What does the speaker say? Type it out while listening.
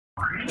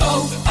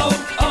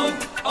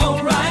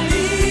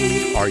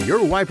O'Reilly. Are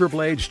your wiper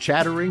blades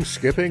chattering,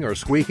 skipping, or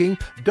squeaking?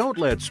 Don't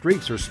let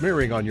streaks or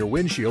smearing on your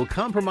windshield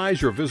compromise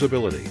your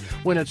visibility.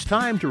 When it's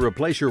time to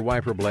replace your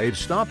wiper blades,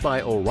 stop by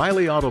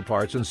O'Reilly Auto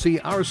Parts and see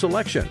our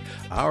selection.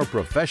 Our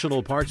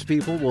professional parts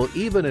people will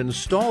even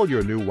install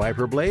your new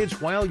wiper blades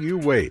while you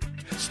wait.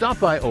 Stop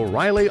by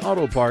O'Reilly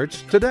Auto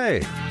Parts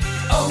today.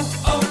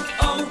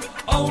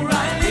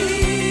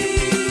 O'Reilly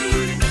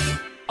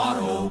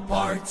Auto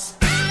Parts.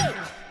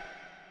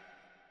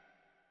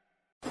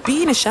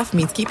 Being a chef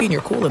means keeping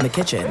your cool in the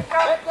kitchen.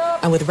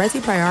 And with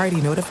Resi Priority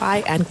Notify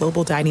and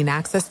Global Dining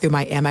Access through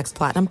my Amex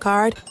Platinum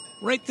card,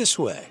 Right this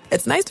way.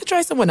 it's nice to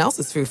try someone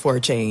else's food for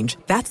a change.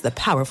 That's the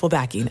powerful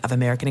backing of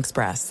American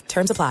Express.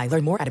 Terms apply.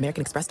 Learn more at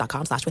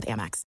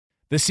americanexpress.com/withAmex.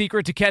 The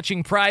secret to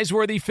catching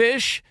prize-worthy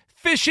fish?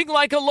 Fishing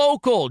like a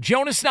local.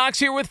 Jonas Knox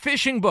here with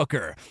Fishing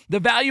Booker.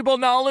 The valuable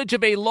knowledge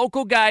of a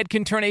local guide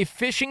can turn a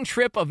fishing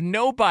trip of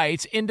no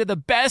bites into the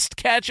best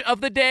catch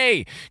of the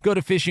day. Go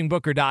to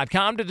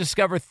fishingbooker.com to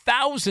discover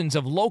thousands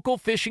of local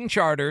fishing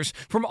charters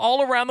from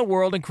all around the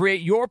world and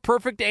create your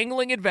perfect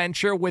angling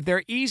adventure with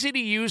their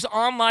easy-to-use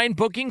online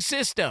booking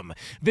system.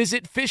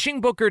 Visit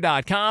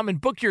fishingbooker.com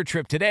and book your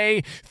trip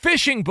today.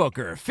 Fishing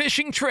Booker.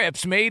 Fishing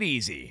trips made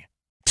easy.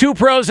 Two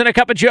pros and a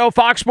cup of Joe,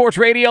 Fox Sports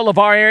Radio,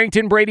 LeVar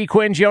Arrington, Brady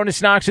Quinn,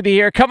 Jonas Knox with you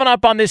here. Coming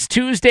up on this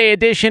Tuesday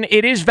edition,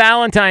 it is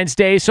Valentine's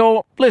Day.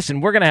 So, listen,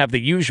 we're going to have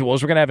the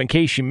usuals. We're going to have In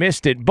Case You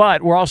Missed It,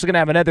 but we're also going to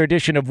have another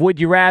edition of Would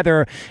You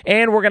Rather,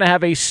 and we're going to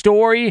have a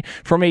story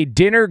from a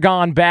dinner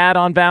gone bad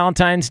on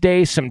Valentine's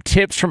Day, some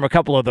tips from a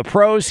couple of the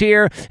pros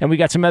here, and we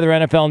got some other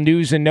NFL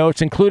news and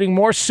notes, including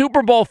more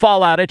Super Bowl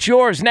fallout. It's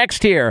yours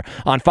next here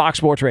on Fox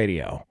Sports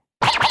Radio.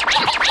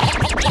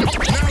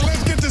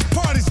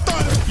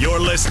 You're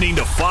listening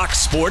to Fox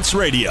Sports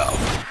Radio.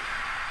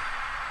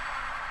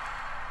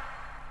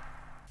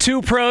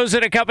 Two pros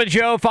and a cup of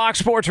Joe, Fox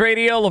Sports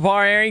Radio,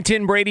 LeVar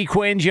Arrington, Brady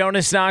Quinn,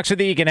 Jonas Knox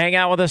with you. You can hang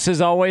out with us as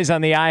always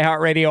on the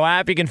iHeartRadio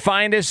app. You can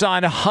find us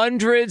on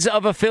hundreds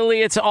of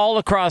affiliates all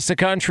across the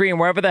country and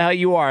wherever the hell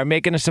you are,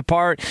 making us a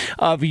part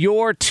of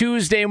your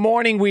Tuesday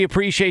morning. We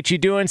appreciate you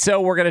doing so.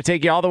 We're going to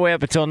take you all the way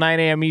up until 9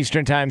 a.m.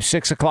 Eastern Time,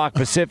 6 o'clock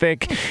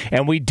Pacific,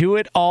 and we do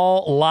it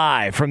all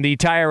live from the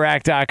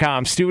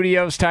TireRack.com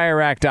studios.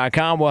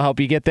 TireRack.com will help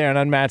you get there. An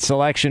unmatched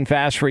selection,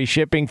 fast, free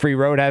shipping, free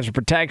road hazard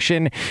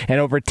protection, and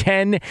over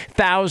 10,000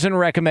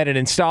 recommended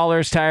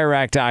installers.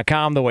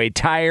 TireRack.com, the way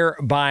tire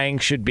buying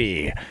should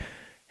be.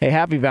 Hey,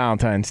 happy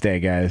Valentine's Day,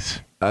 guys.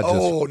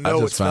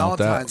 It's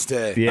Valentine's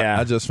Day. Yeah.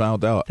 I just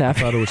found out. I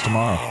thought it was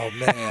tomorrow. Oh,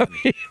 man.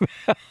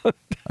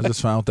 I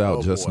just found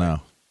out just boy.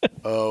 now.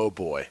 Oh,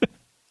 boy.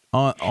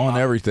 On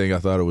everything, I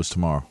thought it was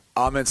tomorrow.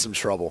 I'm in some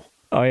trouble.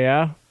 Oh,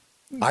 yeah?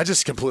 I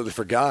just completely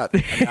forgot.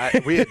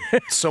 We had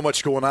so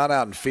much going on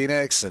out in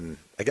Phoenix, and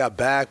I got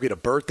back. We had a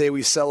birthday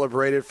we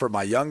celebrated for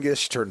my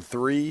youngest. She turned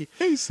 3.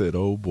 He said,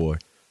 oh, boy.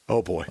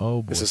 Oh, boy.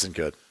 Oh, boy. This isn't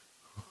good.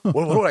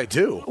 What do I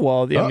do?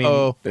 Well, I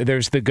mean,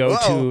 there's the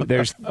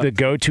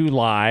go-to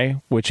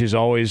lie, which is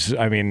always,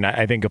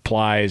 I think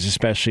applies,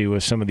 especially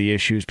with some of the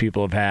issues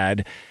people have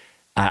had.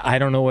 I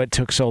don't know what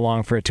took so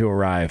long for it to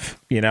arrive.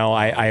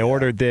 I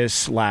ordered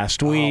this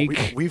last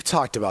week. We've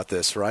talked about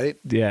this, right?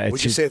 Yeah.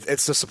 Would you say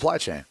it's the supply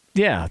chain?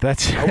 Yeah,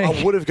 that's.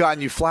 I would have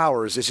gotten you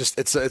flowers. It's just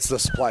it's the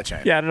supply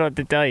chain. Yeah, I don't know what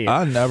to tell you.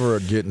 I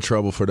never get in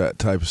trouble for that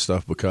type of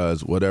stuff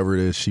because whatever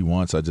it is she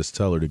wants, I just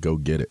tell her to go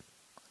get it.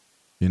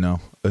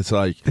 It's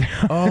like,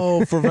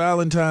 for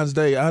Valentine's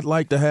Day, I'd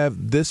like to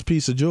have this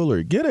piece of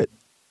jewelry. Get it.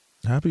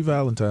 Happy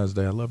Valentine's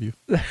Day. I love you.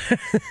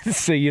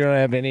 So you don't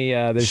have any?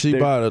 She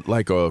bought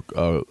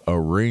a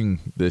ring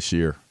this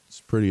year. It's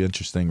a pretty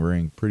interesting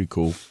ring. Pretty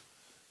cool.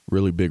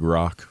 Really big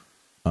rock.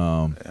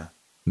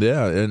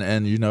 Yeah,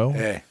 and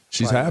hey,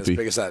 she's happy. As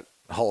big as that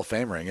Hall of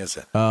Fame ring, is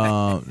it?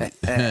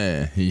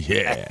 Yeah.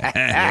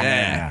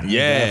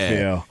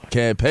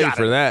 Can't pay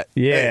for that.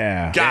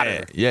 Yeah. Hey, got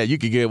it. Yeah, you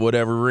could get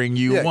whatever ring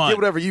you want. Get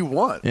whatever you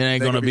want. It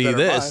ain't going to be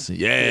this.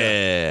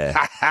 Yeah.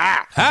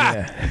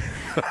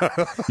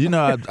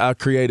 I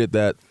created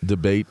that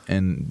debate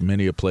in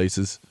many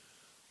places,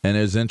 and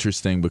it's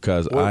interesting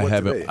because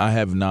I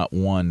have not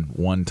won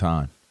one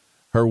time.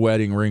 Her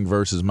wedding ring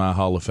versus my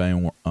Hall of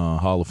Fame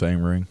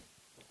ring.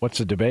 What's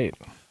the debate?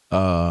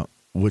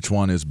 Which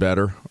one is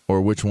better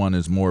or which one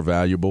is more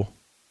valuable?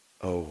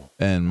 Oh.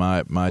 And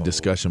my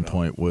discussion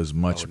point was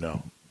much. Oh,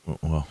 no.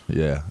 Well,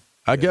 yeah.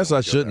 I guess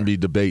I shouldn't be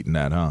debating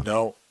that, huh?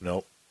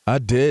 No. I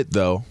did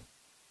though.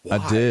 Why?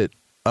 I did.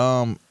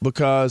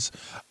 Because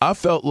I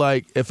felt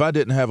like if I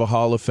didn't have a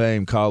Hall of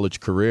Fame college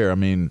career,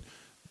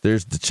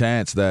 there's the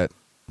chance that,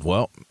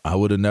 I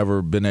would have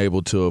never been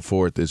able to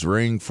afford this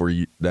ring for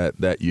you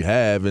that you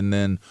have, and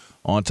then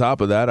on top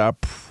of that, I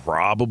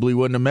probably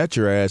wouldn't have met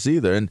your ass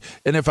either. And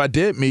if I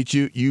did meet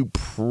you, you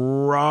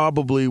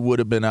probably would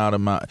have been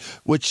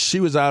which she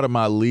was out of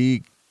my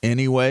league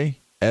anyway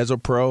as a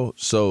pro,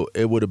 so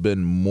it would have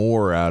been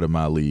more out of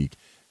my league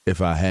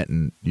if I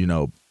hadn't,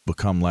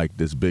 become like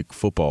this big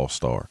football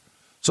star.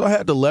 So I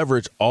had to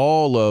leverage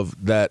all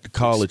of that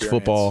college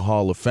football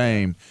Hall of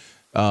Fame,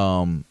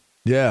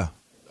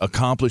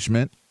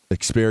 accomplishment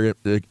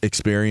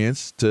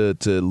experience to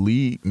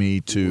lead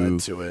me Led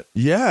to it.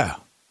 Yeah.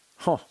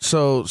 Huh.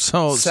 So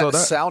that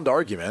sound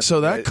argument.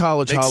 So that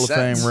college Makes Hall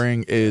sense. of Fame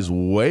ring is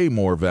way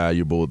more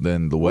valuable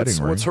than the wedding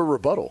ring. What's her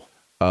rebuttal?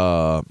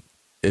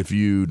 If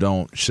you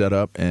don't shut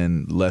up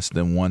in less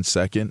than 1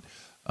 second,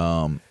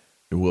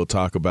 we'll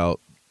talk about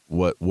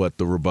what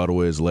the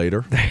rebuttal is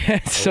later.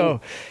 So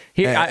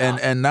here,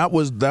 and that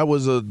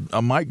was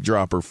a mic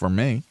dropper for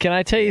me. Can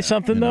I tell you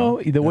something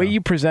though? The way you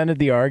presented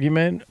the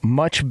argument,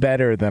 much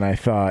better than I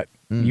thought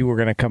you were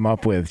going to come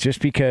up with,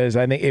 just because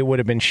I think it would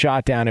have been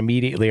shot down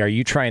immediately. Are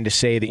you trying to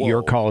say that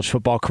your college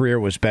football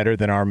career was better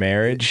than our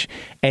marriage?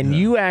 And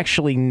you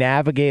actually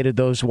navigated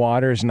those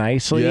waters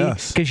nicely,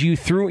 because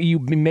you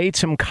made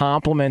some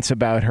compliments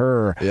about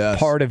her,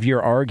 part of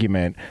your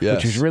argument,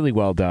 which is really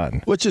well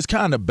done. Which is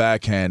kind of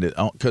backhanded,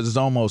 because it's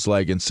almost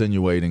like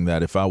insinuating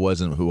that if I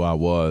wasn't who I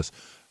was,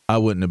 I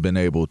wouldn't have been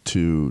able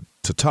to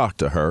talk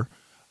to her.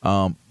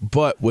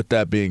 But with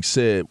that being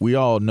said, we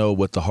all know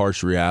what the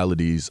harsh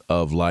realities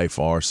of life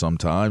are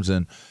sometimes.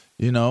 And,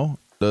 you know,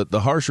 the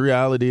harsh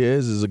reality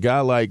is a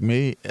guy like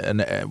me,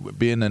 and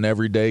being an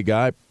everyday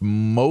guy,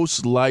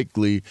 most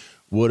likely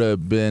would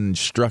have been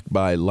struck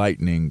by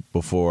lightning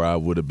before I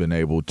would have been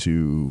able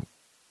to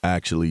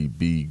actually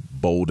be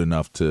bold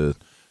enough to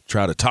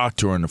try to talk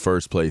to her in the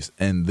first place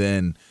and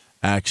then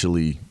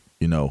actually,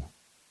 you know,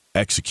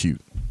 execute.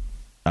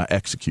 I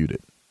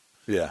executed.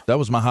 Yeah. That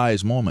was my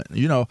highest moment.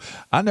 You know,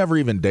 I never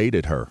even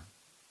dated her.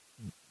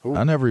 Ooh.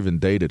 I never even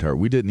dated her.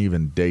 We didn't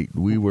even date.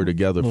 We were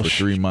together for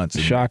 3 months.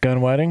 Shotgun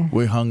wedding?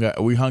 We hung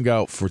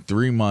out for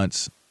 3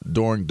 months.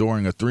 During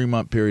a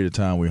 3-month period of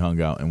time, we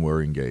hung out and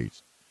were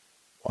engaged.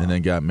 Wow. And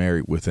then got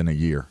married within a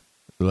year.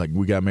 Like,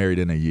 we got married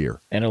in a year.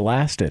 And it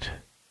lasted.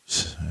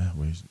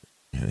 We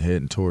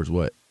heading towards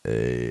what?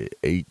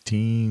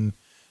 18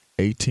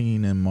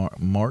 in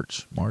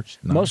March.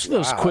 Most of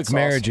those quick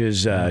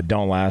marriages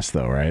don't last,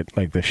 though, right?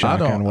 Like the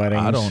shotgun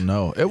weddings. I don't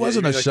know. It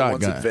wasn't a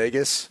shotgun. The ones in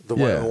Vegas, the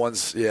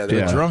ones,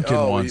 the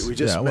drunken ones. We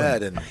just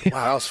met, and wow,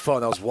 that was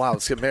fun. That was wild.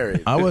 Let's get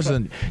married. I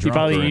wasn't.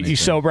 You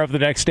sober up the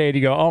next day and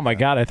you go, oh my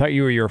God, I thought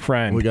you were your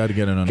friend. We got to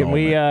get in an Can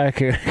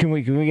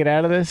we get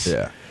out of this?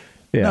 Yeah.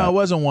 No, it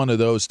wasn't one of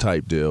those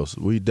type deals.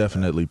 We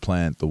definitely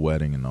planned the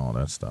wedding and all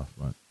that stuff,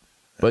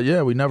 but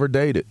yeah, we never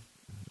dated.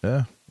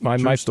 Yeah.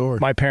 My story.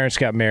 My parents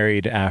got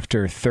married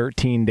after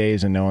 13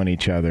 days of knowing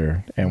each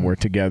other, and we're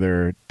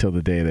together till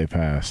the day they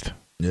passed.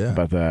 Yeah.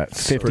 About that.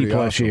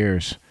 50-plus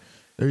years.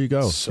 There you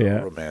go. So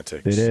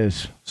romantic. It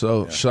is.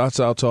 So shouts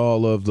out to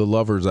all of the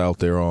lovers out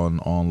there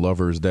on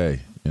Lovers Day,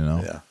 you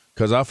know. Yeah.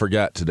 Because I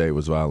forgot today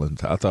was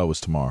Valentine's. I thought it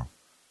was tomorrow.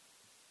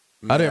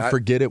 I didn't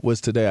forget it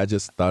was today. I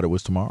just thought it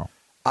was tomorrow.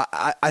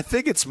 I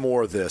think it's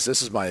more of this.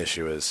 This is my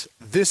issue.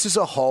 This is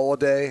a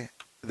holiday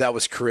that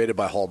was created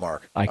by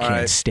Hallmark. I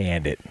can't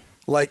stand it.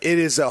 Like, it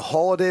is a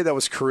holiday that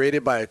was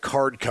created by a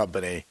card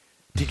company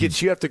to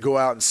get you have to go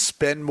out and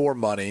spend more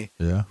money.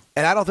 Yeah.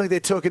 And I don't think they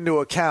took into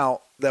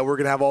account that we're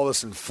going to have all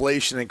this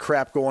inflation and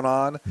crap going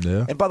on.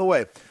 Yeah. And by the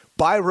way,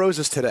 buy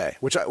roses today,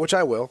 which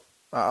I will.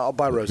 I'll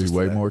buy roses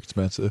today. today. Way more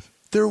expensive.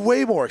 They're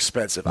way more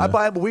expensive. Yeah. I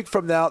buy them a week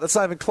from now. That's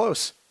not even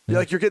close.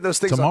 Yeah. You're getting those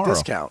things on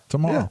discount.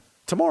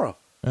 Tomorrow.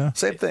 Yeah.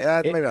 Same thing.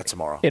 Maybe not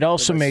tomorrow. It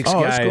also makes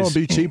guys. It's going to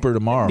be cheaper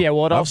tomorrow. Yeah,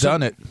 well, I've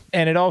done it.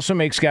 And it also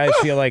makes guys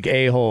feel like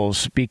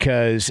a-holes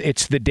because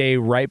it's the day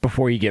right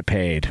before you get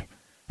paid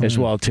as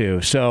well,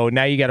 too. So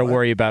now you got to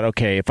worry about,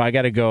 okay, if I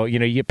got to go, you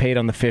get paid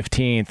on the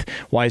 15th,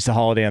 why is the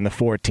holiday on the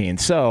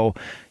 14th? So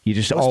you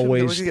just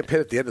always. Don't you get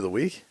paid at the end of the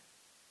week?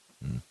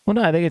 Well,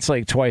 no, I think it's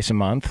like twice a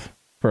month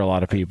for a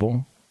lot of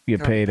people. You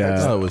get paid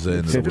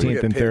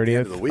 15th and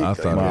 30th. I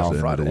thought it was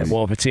the end of the week.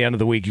 Well, if it's the end of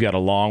the week, you got a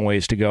long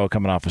ways to go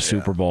coming off a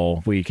Super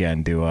Bowl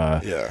weekend to go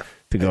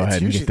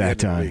ahead and get that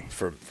done.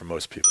 For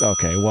most people.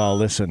 Okay, well,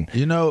 listen.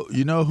 You know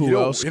who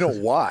else? You know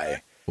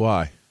why?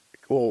 Why?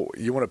 Well,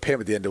 you want to pay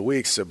them at the end of the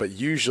week, but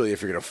usually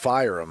if you're going to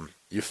fire them,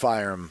 you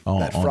fire them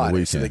that on Friday,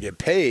 the so they get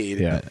paid,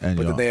 but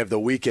then they have the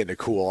weekend to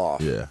cool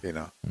off. Yeah.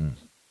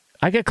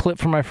 I get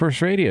clipped for my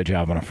first radio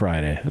job on a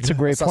Friday. That's a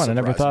great point. I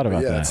never thought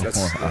about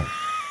that.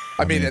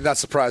 I mean, and that's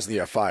surprising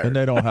you got fired. And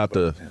they don't have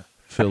to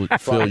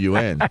fill you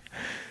in.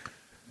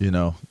 They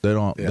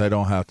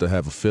don't have to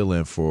have a fill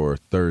in for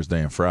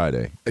Thursday and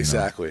Friday.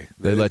 Exactly.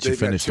 They let you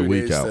finish the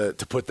week out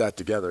to put that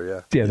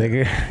together.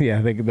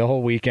 The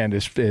whole weekend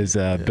is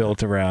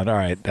built around. All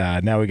right,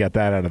 now we got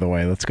that out of the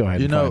way. Let's go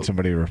ahead and find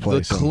somebody to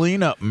replace the him.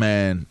 Cleanup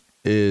man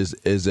is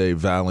a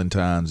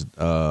Valentine's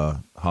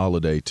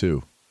holiday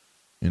too.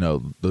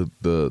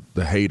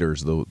 The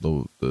haters,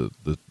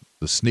 the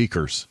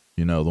sneakers.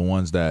 The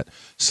ones that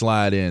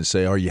slide in and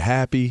say, "Are you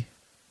happy?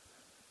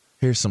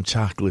 Here's some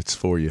chocolates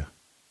for you.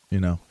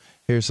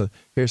 Here's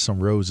some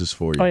roses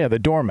for you." Oh yeah, the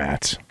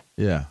doormats.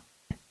 Yeah.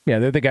 Yeah,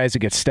 they're the guys that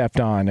get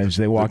stepped on as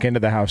they walk into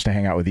the house to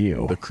hang out with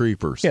you. The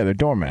creepers. Yeah, they're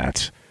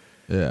doormats.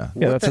 Yeah.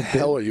 What the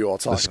hell are you all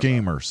talking about? The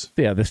schemers.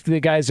 Yeah, the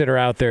guys that are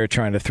out there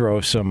trying to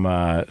throw some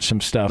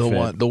stuff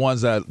in. The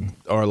ones that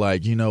are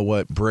like, you know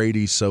what,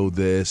 Brady so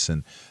this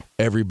and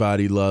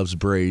everybody loves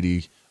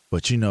Brady.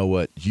 But you know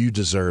what? You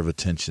deserve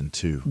attention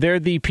too. They're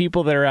the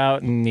people that are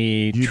out in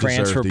the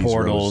transfer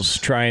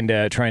portals roses.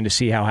 trying to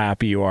see how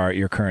happy you are at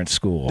your current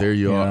school. There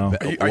you are.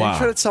 Are you trying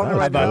to tell me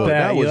right about now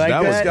that? You like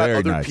that was that? got very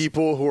other nice.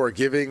 people who are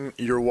giving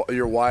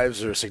your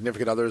wives or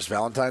significant others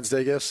Valentine's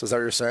Day gifts? Is that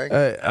what you're saying?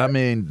 I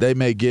mean, they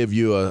may give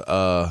you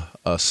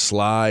a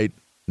slide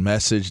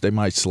message. They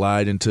might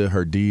slide into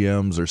her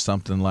DMs or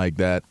something like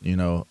that. You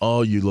know,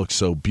 oh, you look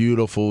so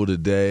beautiful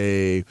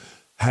today.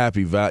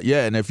 Happy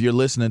yeah, and if you're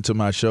listening to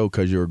my show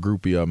because you're a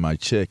groupie of my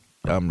chick,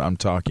 I'm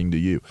talking to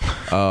you.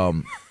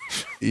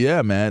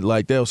 Yeah, man,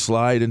 like they'll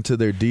slide into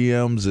their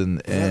DMs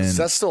and Does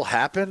that still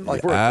happen?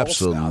 Like we're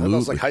absolutely adults now. That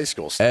was like high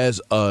school stuff.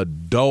 As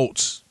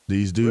adults,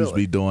 these dudes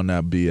Really? be doing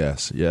that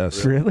BS.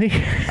 Yes, Really?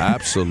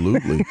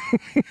 absolutely.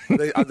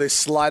 Are they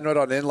sliding it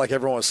on in like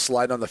everyone was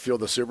sliding on the field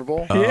of the Super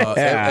Bowl?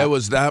 Yeah. It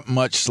was that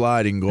much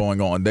sliding going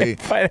on. They,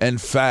 in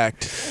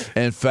fact,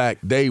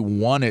 they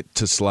wanted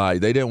to slide.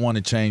 They didn't want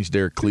to change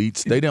their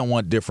cleats. They didn't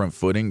want different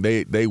footing.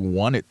 They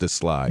wanted to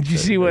slide. Did you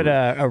see what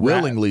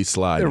willingly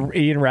sliding?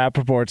 Ian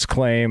Rappaport's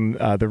claim?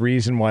 The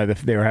reason why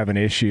they were having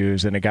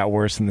issues and it got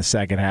worse in the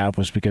second half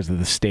was because of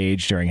the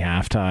stage during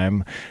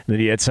halftime. That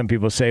he had some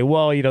people say,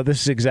 "Well, you know,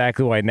 this is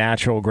exactly why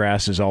natural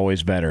grass is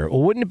always better."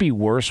 Well, wouldn't it be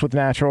worse with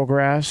natural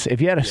grass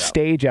if you had a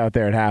stage out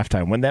there at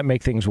halftime? Wouldn't that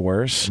make things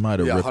worse? Might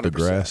have ripped 100%. the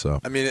grass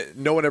up. I mean,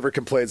 no one ever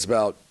complains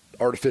about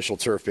artificial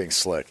turf being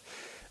slick.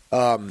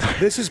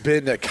 This has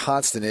been a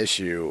constant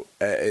issue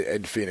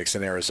in Phoenix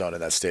and Arizona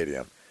in that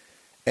stadium.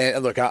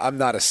 And look, I'm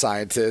not a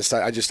scientist.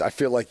 I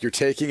feel like you're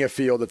taking a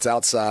field that's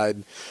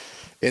outside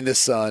in the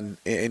sun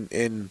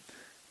in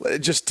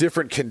just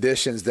different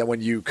conditions than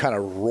when you kind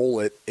of roll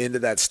it into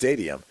that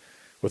stadium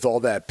with all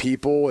that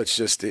people.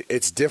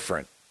 It's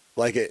different.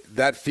 Like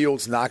that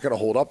field's not going to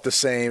hold up the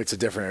same. It's a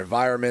different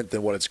environment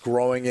than what it's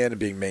growing in and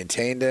being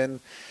maintained in.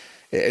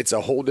 It's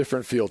a whole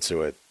different feel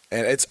to it.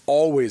 And it's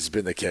always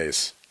been the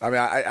case. I mean,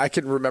 I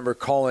can remember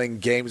calling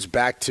games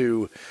back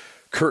to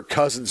Kirk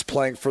Cousins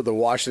playing for the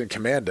Washington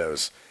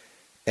Commandos,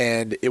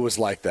 and it was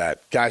like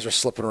that. Guys are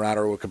slipping around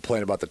or would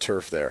complain about the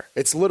turf there.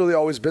 It's literally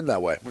always been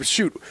that way.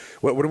 Shoot,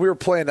 when we were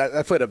playing,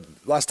 I played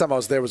last time I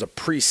was there was a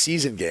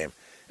preseason game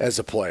as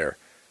a player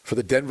for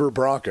the Denver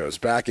Broncos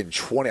back in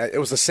it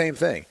was the same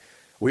thing.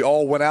 We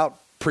all went out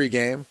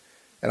pregame,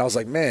 and I was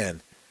like,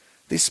 man,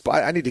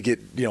 I need to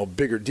get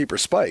bigger, deeper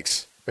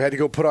spikes. We had to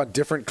go put on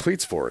different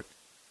cleats for it.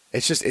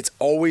 It's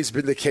always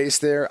been the case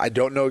there. I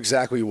don't know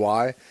exactly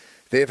why.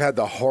 They've had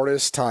the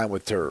hardest time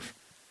with turf.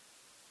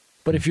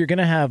 But if you're going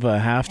to have a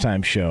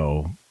halftime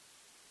show,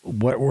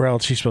 where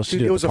else are you supposed to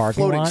do it? It was the a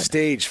parking floating lot?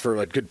 stage for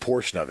a good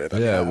portion of it.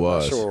 Yeah, it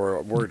was. I'm not sure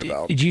what we're worried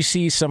about. Did you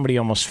see somebody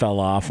almost fell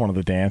off? One of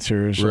the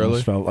dancers Really?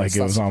 almost felt like That's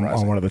it was not on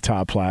surprising. one of the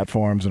top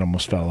platforms and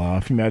almost fell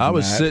off. Imagine I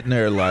was that. sitting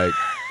there like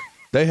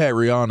they had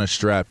Rihanna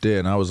strapped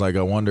in. I was like,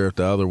 I wonder if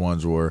the other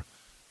ones were,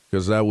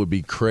 because that would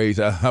be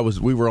crazy.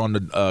 We were on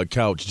the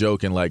couch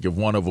joking like if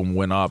one of them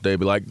went off, they'd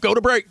be like, "Go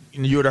to break,"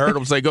 and you would have heard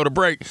them say, "Go to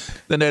break."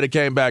 Then they'd have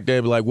came back, they'd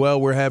be like, "Well,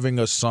 we're having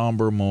a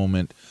somber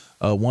moment.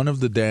 One of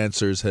the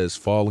dancers has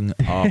fallen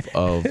off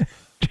of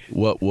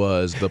what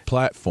was the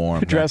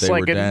platform dressed that they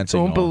like were an dancing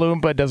Oompa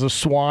on." Loompa does a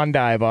swan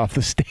dive off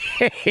the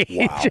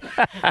stage.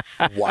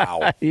 Wow.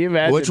 Can you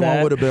imagine Which one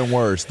that? would have been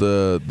worse,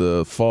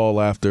 the fall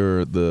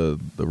after the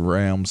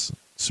Rams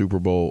Super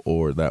Bowl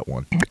or that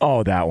one?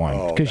 Oh, that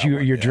one. Because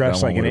you're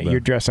dressed That like one would've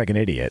you're been. dressed like an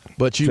idiot.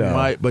 But you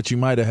So-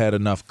 might have had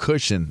enough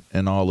cushion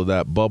in all of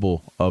that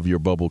bubble of your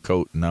bubble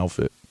coat and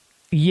outfit.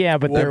 Yeah,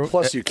 but Well,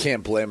 plus you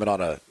can't blame it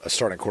on a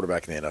starting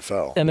quarterback in the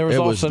NFL. and there was It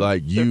also was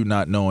like you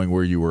not knowing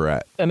where you were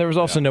at. and there was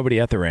also nobody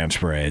at the Rams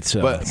parade.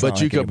 So it's But not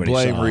you like could anybody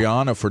blame saw.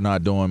 Rihanna for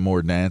not doing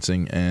more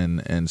dancing,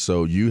 and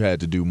so you had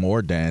to do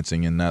more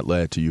dancing, and that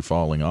led to you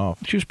falling off.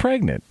 She was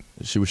pregnant.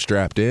 She was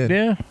strapped in.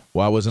 Yeah.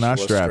 Why wasn't I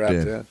She was strapped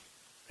in?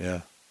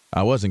 Yeah.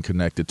 I wasn't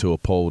connected to a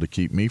pole to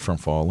keep me from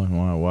falling.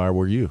 Why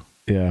were you?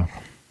 Yeah.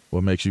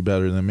 What makes you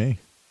better than me?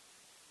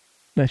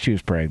 That she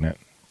was pregnant.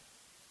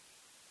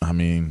 I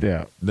mean,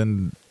 Yeah.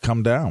 then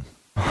come down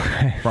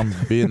from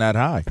being that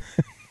high.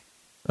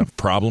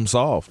 Problem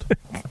solved.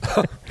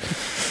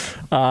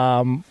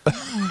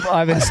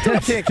 I've been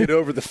Can't get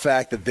over the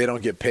fact that they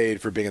don't get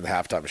paid for being at the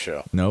halftime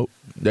show. Nope.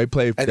 They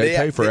pay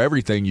for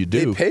everything you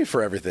do. They pay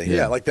for everything. Yeah.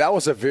 Yeah, like that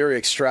was a very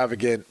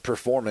extravagant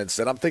performance.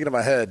 And I'm thinking in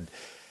my head,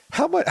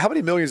 how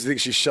many millions do you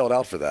think she shelled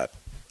out for that?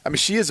 I mean,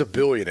 she is a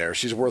billionaire.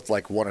 She's worth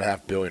like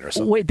 $1.5 billion or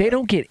something. Wait, they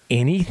don't get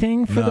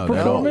anything for the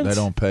performance? They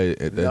don't pay.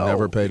 They No.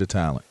 never pay the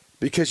talent.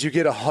 Because you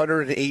get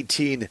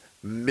 118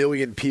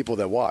 million people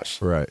that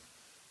watch. Right.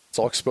 It's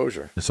all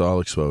exposure. It's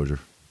all exposure.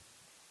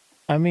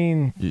 I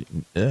mean,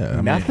 Yeah. I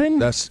mean, Nothing?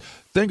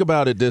 think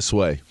about it this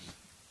way.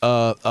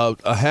 A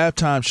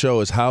halftime show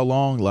is how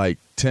long? Like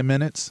 10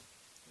 minutes?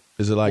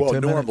 Is it like well,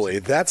 10 normally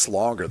that's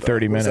longer though.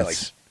 30 What is that,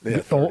 minutes. like,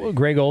 yeah, 30.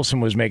 Greg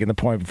Olson was making the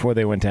point before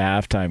they went to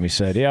halftime. He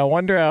said, I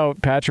wonder how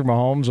Patrick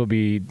Mahomes will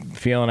be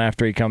feeling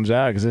after he comes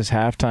out because this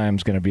halftime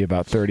is going to be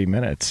about 30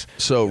 minutes.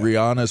 So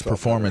Rihanna's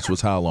performance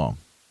was how long?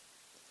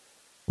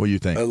 What do you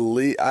think? At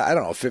least, I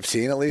don't know,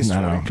 15 at least.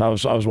 No, I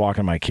was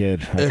walking my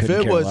kid. If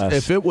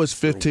it was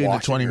 15 to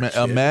 20 minutes,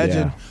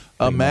 imagine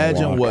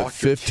what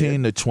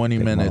 15 to 20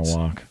 minutes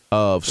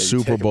of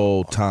Super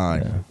Bowl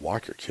time.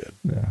 Walk your kid.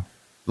 Yeah.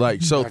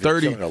 Like, so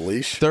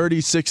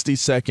 30, 60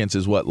 seconds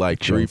is what, like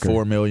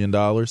 $3-4 million?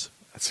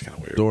 That's kind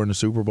of weird. During the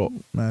Super Bowl?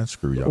 Man,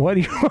 screw y'all. What are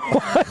you talking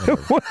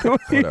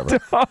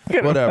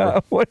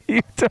about? What are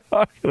you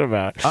talking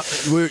about? I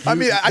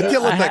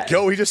can't let that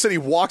go. He just said he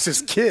walks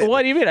his kid.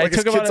 What do you mean? Like I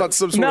took him on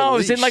some sort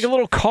of it's in like a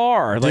little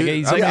car. Like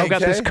he's like, I've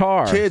got this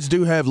car. Kids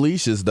do have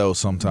leashes though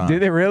sometimes. Do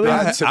they really?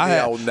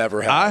 I will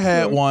never have. I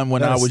had one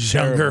when I was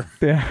younger.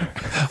 Yeah.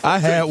 I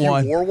had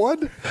one. You wore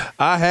one?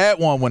 I had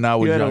one when I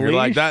was younger.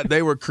 Like that,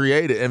 they were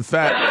created. In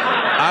fact,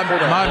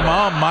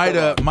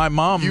 my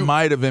mom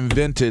might have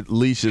invented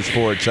leashes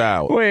for a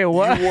child. Wait,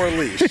 what? You wore a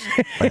leash?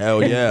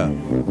 Hell yeah.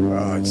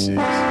 Oh, jeez.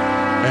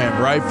 And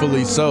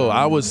rightfully so.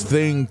 I was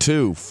thing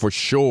too, for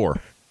sure.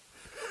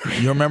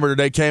 You remember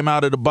they came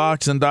out of the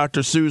box in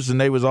Dr. Seuss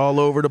and they was all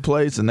over the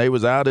place and they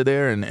was out of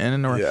there and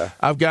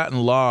I've gotten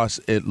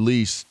lost at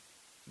least.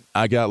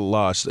 I got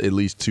lost at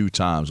least 2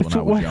 times when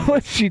I was younger.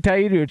 What, did she tie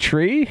you to a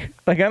tree?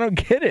 Like, I don't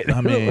get it.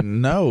 I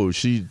mean, no.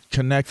 She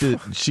held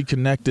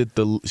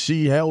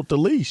the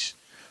leash.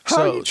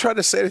 How are you trying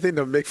to say anything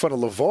to make fun of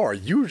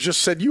LeVar? You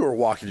just said you were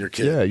walking your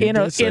kid. Yeah, in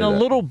a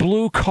little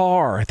blue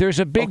car. There's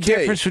a big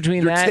difference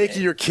between you're that. You're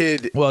taking your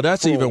kid. Well,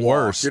 that's even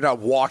worse. You're not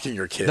walking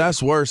your kid.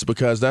 That's worse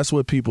because that's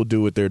what people do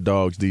with their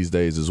dogs these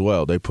days as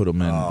well. They put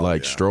them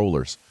in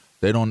strollers.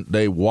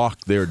 They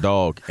walk their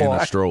dog in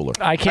a stroller.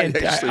 I can't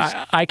do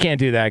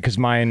that because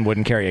mine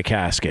wouldn't carry a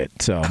casket.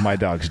 So my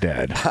dog's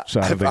dead.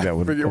 So I don't think that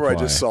would apply. I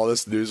just saw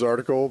this news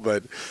article,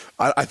 but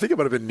I think it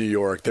might have been New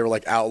York. They were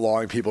like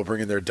outlawing people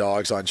bringing their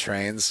dogs on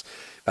trains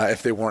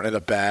if they weren't in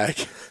a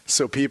bag.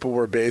 So people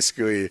were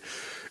basically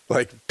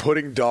like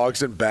putting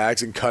dogs in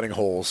bags and cutting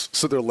holes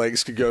so their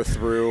legs could go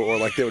through, or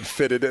like they would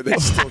fit in it. They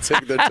still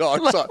take their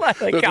dogs on. Like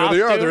there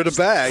they are. They're in a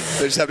bag.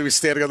 They just have to be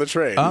standing on the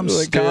train.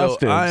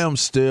 I am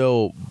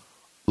still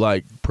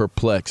like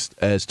perplexed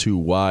as to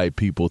why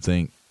people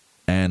think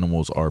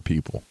animals are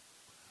people.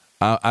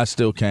 I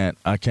still can't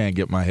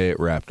get my head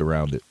wrapped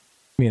around it.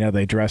 You know,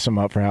 they dress them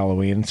up for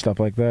Halloween and stuff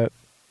like that.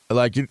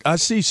 Like, I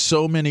see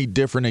so many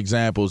different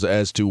examples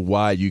as to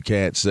why you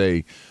can't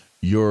say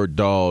your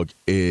dog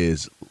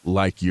is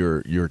like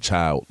your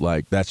child.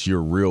 Like, that's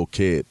your real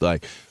kid.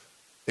 Like,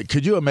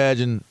 could you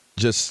imagine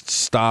just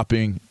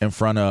stopping in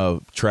front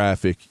of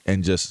traffic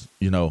and just,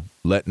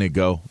 letting it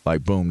go?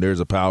 Like, boom,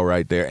 there's a pile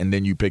right there, and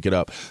then you pick it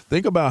up.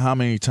 Think about how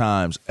many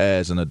times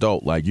as an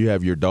adult, like you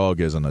have your dog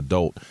as an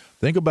adult,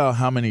 think about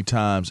how many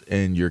times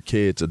in your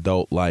kid's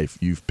adult life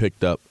you've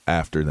picked up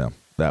after them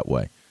that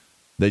way.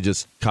 They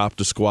just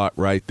copped a squat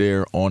right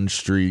there on the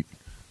street,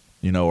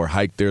 or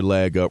hiked their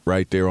leg up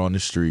right there on the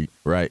street,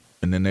 right?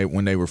 And then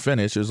when they were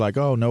finished, it was like,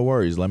 oh, no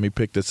worries. Let me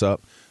pick this up.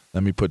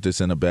 Let me put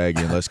this in a bag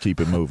and let's keep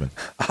it moving.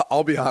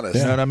 I'll be honest.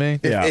 You know what I mean?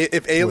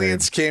 If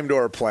aliens came to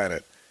our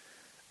planet,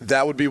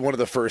 that would be one of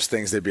the first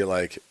things they'd be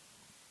like,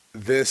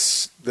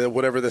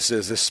 whatever this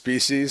is, this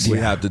species. We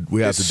have to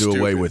do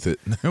away with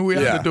it. We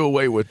have to do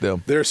away with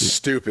them. They're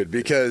stupid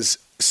because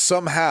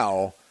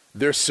somehow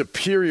they're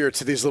superior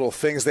to these little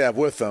things they have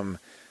with them,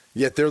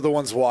 yet they're the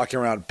ones walking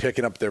around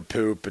picking up their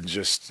poop and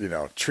just,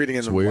 treating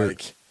them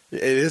like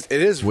it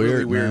is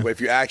really weird if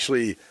you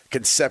actually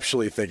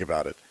conceptually think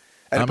about it.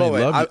 And by the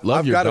way,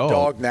 I've got a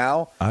dog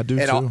now. I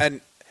do too. And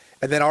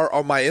then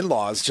my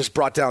in-laws just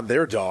brought down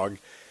their dog,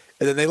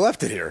 and then they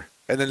left it here.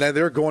 And then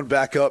they're going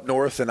back up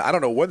north, and I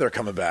don't know when they're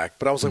coming back.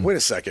 But I was like, wait a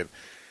second.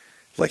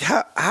 Like,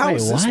 how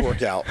does this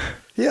work out?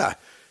 Yeah.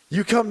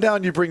 You come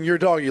down, you bring your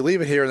dog, you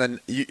leave it here, and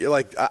then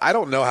I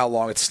don't know how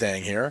long it's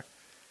staying here.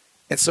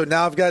 And so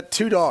now I've got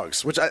 2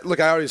 dogs, which I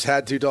always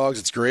had 2 dogs.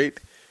 It's great.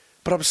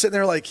 But I'm sitting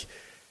there like,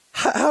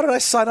 how did I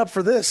sign up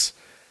for this?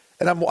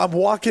 And I'm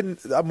walking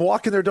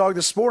their dog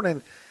this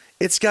morning.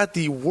 It's got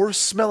the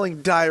worst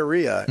smelling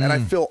diarrhea, and I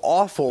feel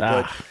awful.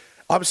 But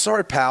I'm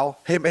sorry, pal.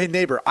 Hey,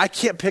 neighbor, I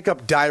can't pick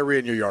up diarrhea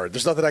in your yard.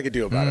 There's nothing I can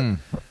do about it.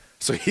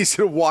 So he's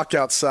going to walk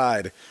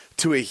outside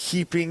to a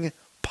heaping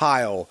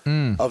pile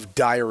of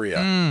diarrhea,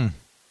 and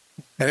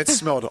it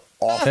smelled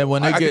awful. And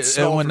when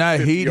that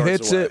heat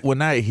hits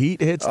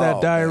that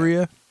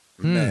diarrhea,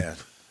 man.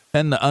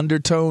 And the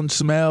undertone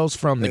smells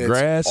from the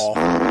grass.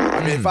 Awful.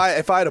 I mean,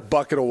 if I had a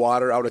bucket of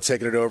water, I would have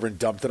taken it over and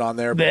dumped it on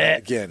there. But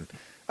again,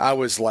 I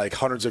was like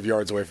hundreds of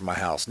yards away from my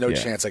house. No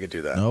chance I could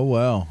do that. Oh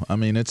well, I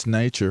mean, it's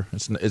nature.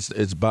 It's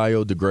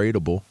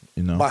biodegradable.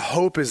 My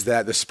hope is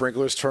that the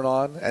sprinklers turn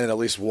on and it at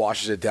least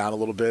washes it down a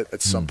little bit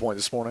at some point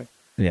this morning.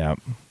 Yeah.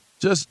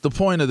 Just the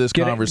point of this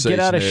conversation is...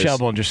 Get out a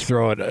shovel and just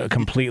throw it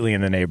completely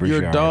in the neighbor's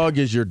yard. Your dog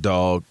is your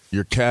dog.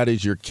 Your cat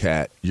is your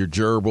cat. Your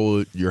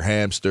gerbil, your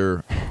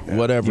hamster, whatever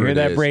it is. You hear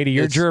that, Brady?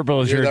 Your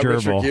gerbil is your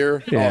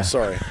gerbil. Yeah. Oh,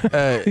 sorry.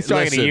 He's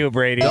talking to you,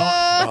 Brady.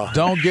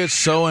 Don't get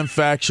so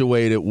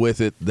infatuated with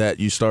it that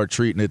you start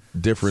treating it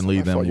differently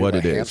than what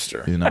it is.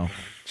 Hamster. You know?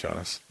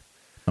 Jonas.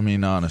 I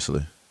mean,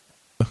 honestly.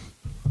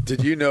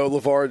 Did you know,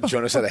 LeVar,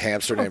 Jonas had a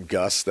hamster named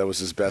Gus that was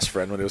his best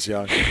friend when he was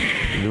young?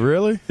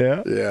 Really?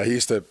 Yeah. Yeah, he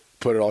used to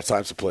put it all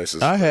types of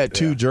places. I had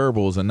 2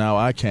 gerbils, and now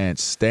I can't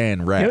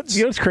stand rats.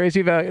 You know what's crazy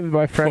about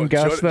my friend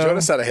Gus, though?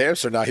 Jonas had a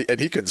hamster now, and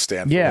he couldn't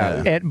stand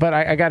Yeah, it. but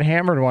I got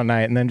hammered one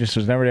night and then just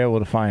was never able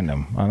to find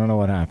him. I don't know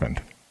what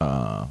happened.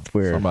 It's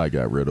weird. Somebody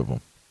got rid of him.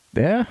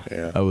 Yeah?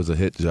 Yeah. That was a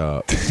hit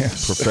job.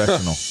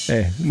 Professional.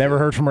 Hey, never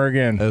heard from her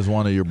again. As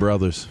one of your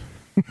brothers.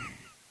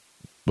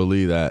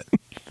 Believe that.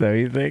 So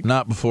you think?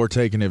 Not before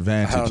taking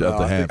advantage of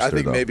the hamster. I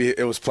think though. maybe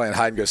it was playing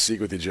hide and go seek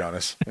with you,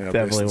 Jonas.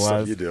 Definitely based on stuff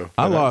was. You do.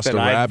 I lost a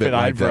rabbit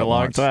like for that a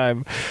long once.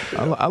 time.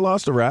 I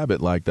lost a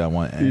rabbit like that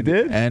one. You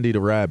did? Andy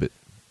the rabbit.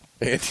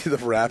 Andy the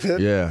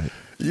rabbit? Yeah.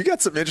 You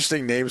got some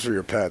interesting names for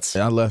your pets.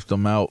 I left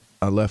them out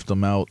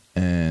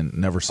and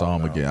never saw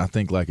him again. I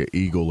think like an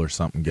eagle or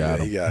something got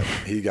him.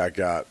 He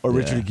got. Or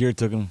Richard Gere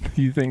took him.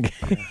 You think?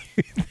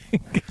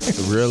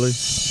 Really,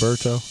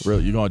 Berto?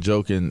 Really? You gonna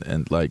joke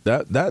and like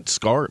that? That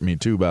scarred me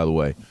too. By the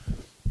way,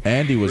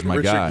 Andy was my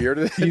Richard guy. Gere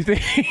did it? You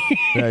think?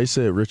 Yeah, he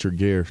said Richard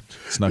Gere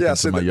snuck into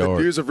so my the yard.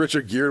 views of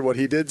Richard Gere and what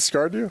he did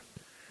scarred you?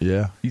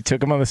 Yeah. You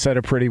took him on the set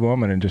of Pretty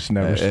Woman and just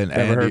never And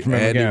heard from him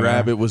Andy again.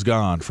 Rabbit was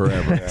gone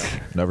forever.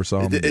 Never saw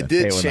him again. It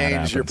did Hate when that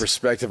change your happens.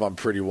 perspective on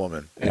Pretty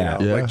Woman. You Yeah.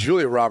 know? Yeah. Like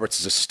Julia Roberts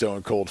is a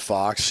stone cold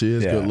fox. She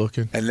is Yeah. good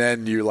looking. And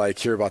then you like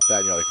hear about that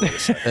and you're like, wait a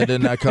second. And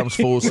then that comes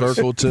full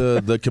circle to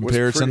the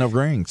comparison Pretty- of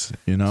rings,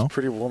 you know?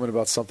 Pretty Woman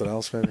about something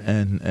else, maybe?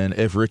 And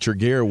if Richard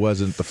Gere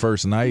wasn't the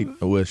first night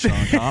with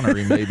Sean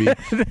Connery, maybe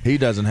he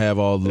doesn't have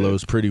all of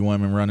those pretty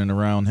women running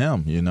around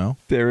him, you know?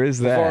 There is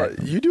that.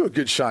 LeVar, you do a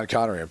good Sean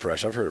Connery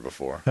impression. I've heard it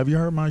before. Have you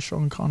heard my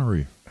Sean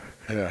Connery?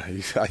 Yeah,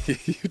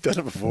 you've done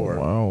it before.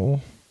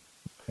 Well,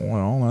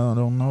 I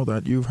don't know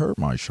that you've heard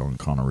my Sean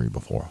Connery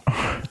before.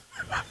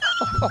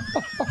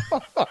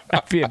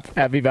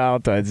 Happy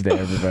Valentine's Day,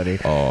 everybody.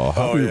 Oh,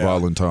 happy yeah.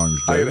 Valentine's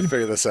I Day. got to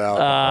figure this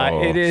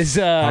out. It is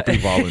Happy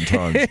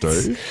Valentine's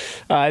Day.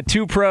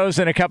 2 pros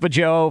and a cup of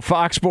Joe.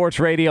 Fox Sports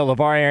Radio.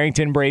 LeVar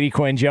Arrington, Brady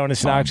Quinn,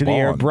 Jonas Knox in the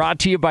air. Bond. Brought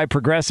to you by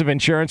Progressive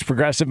Insurance.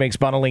 Progressive makes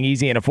bundling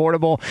easy and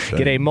affordable.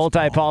 Get a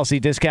multi-policy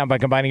discount by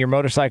combining your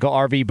motorcycle,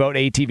 RV, boat,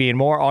 ATV, and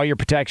more. All your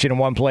protection in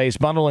one place.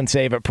 Bundle and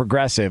save at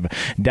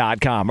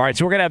Progressive.com. All right,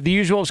 so we're going to have the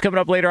usuals coming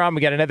up later on.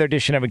 We got another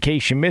edition of In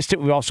Case You Missed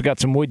It. We've also got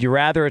some Would You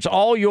Rather. It's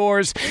all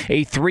yours.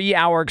 A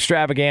 3-hour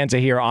extravaganza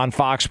here on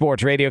Fox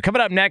Sports Radio.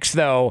 Coming up next,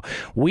 though,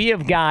 we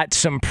have got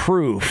some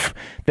proof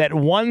that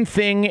one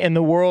thing in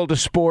the world of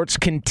sports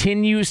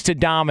continues to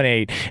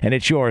dominate, and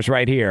it's yours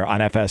right here on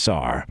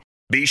FSR.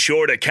 Be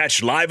sure to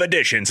catch live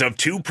editions of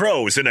 2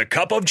 Pros and a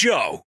Cup of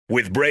Joe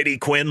with Brady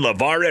Quinn,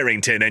 LeVar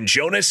Arrington, and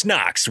Jonas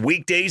Knox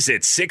weekdays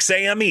at 6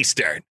 a.m.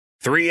 Eastern,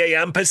 3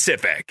 a.m.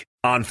 Pacific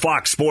on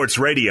Fox Sports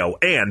Radio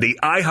and the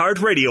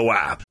iHeartRadio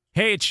app.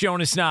 Hey, it's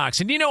Jonas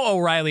Knox, and you know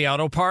O'Reilly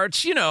Auto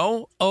Parts, you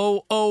know,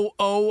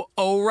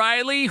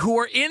 O'Reilly, who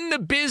are in the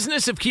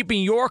business of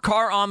keeping your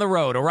car on the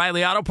road.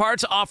 O'Reilly Auto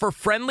Parts offer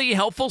friendly,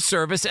 helpful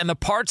service and the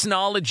parts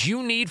knowledge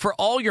you need for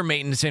all your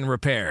maintenance and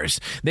repairs.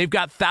 They've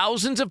got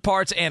thousands of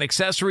parts and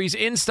accessories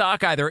in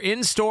stock, either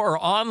in-store or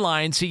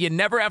online, so you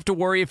never have to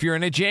worry if you're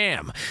in a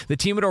jam. The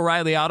team at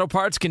O'Reilly Auto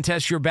Parts can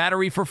test your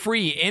battery for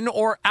free in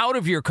or out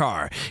of your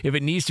car. If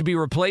it needs to be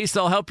replaced,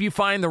 they'll help you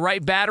find the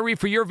right battery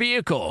for your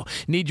vehicle.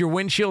 Need your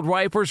windshield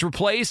wipers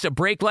replaced, a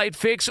brake light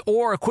fix,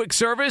 or a quick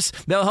service?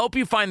 They'll help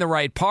you find the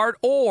right part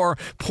or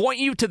point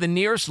you to the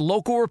nearest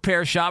local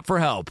repair shop for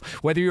help.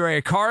 Whether you're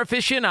a car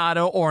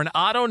aficionado or an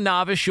auto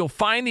novice, you'll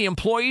find the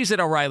employees at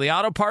O'Reilly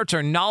Auto Parts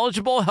are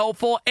knowledgeable,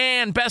 helpful,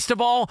 and best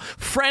of all,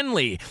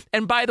 friendly.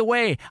 And by the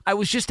way, I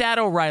was just at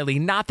O'Reilly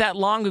not that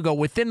long ago,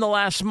 within the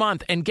last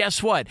month, and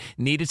guess what?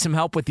 Needed some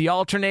help with the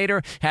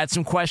alternator, had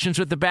some questions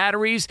with the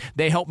batteries.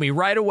 They helped me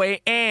right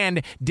away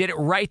and did it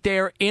right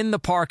there in the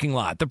parking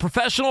lot. The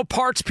professional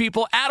parts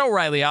people at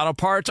O'Reilly Auto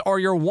Parts are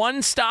your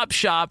one-stop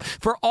shop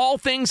for all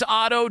things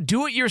auto,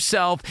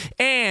 do-it-yourself,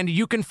 and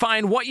you can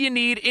find what you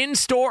need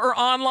in-store or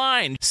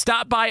online.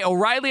 Stop by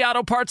O'Reilly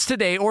Auto Parts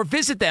today or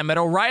visit them at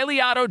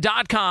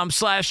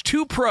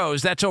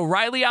O'ReillyAuto.com/2pros. That's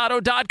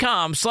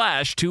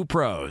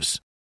O'ReillyAuto.com/2pros.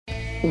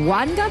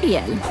 Juan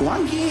Gabriel,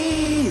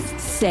 Juanquis,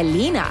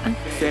 Selena,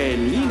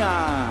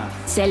 Selena,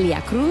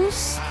 Celia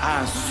Cruz,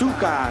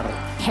 Azúcar,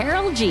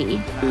 Karol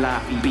G, La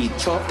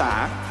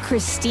Bichota,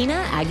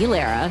 Christina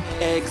Aguilera,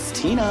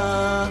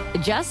 Ex-Tina.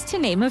 just to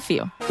name a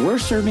few. We're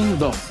serving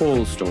the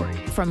whole story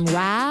From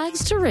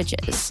rags to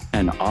riches.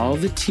 and all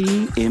the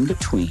tea in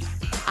between.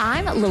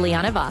 I'm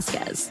Liliana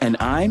Vasquez, And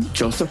I'm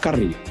Joseph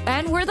Carrillo.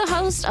 and we're the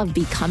host of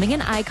Becoming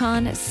an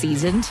Icon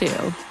Season 2.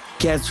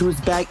 Guess who's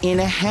back in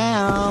the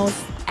house?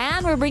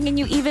 And we're bringing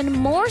you even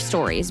more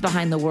stories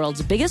behind the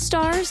world's biggest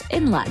stars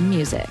in Latin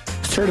music.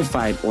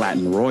 Certified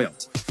Latin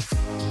royalty.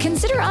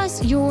 Consider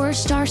us your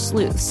star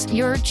sleuths,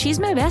 your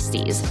chisme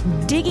besties,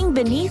 digging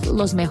beneath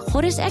los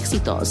mejores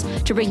éxitos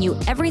to bring you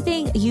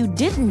everything you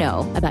didn't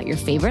know about your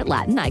favorite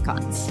Latin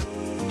icons.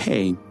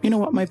 Hey, you know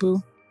what, my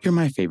boo? You're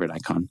my favorite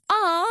icon.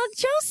 Aw,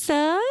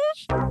 Joseph.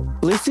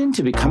 Listen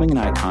to Becoming an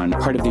Icon,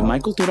 part of the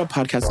Michael Dura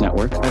Podcast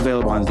Network,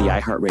 available on the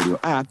iHeartRadio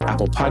app,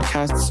 Apple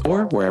Podcasts,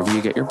 or wherever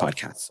you get your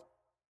podcasts.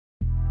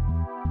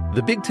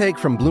 The Big Take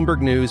from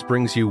Bloomberg News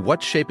brings you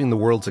what's shaping the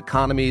world's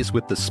economies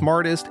with the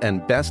smartest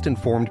and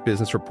best-informed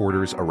business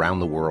reporters around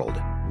the world.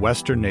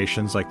 Western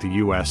nations like the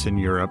U.S. and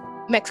Europe.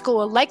 Mexico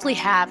will likely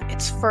have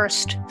its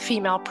first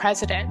female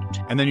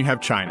president. And then you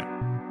have China.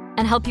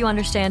 And help you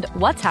understand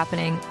what's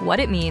happening, what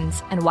it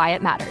means, and why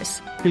it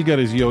matters. He'll get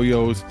his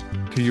yo-yos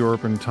to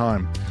Europe in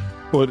time.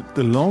 But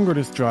the longer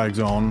this drags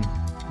on,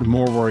 the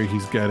more worry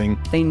he's getting.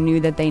 They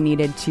knew that they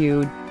needed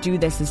to do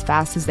this as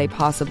fast as they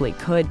possibly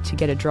could to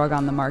get a drug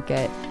on the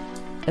market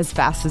as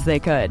fast as they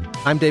could.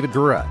 I'm David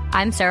Gura.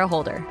 I'm Sarah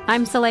Holder.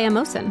 I'm Saleha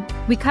Mohsen.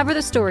 We cover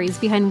the stories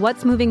behind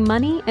what's moving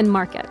money and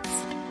markets.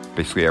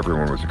 Basically,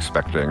 everyone was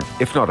expecting,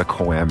 if not a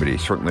calamity,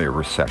 certainly a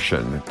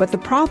recession. But the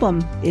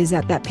problem is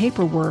that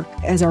paperwork,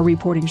 as our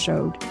reporting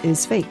showed,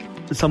 is fake.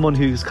 As someone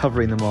who's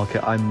covering the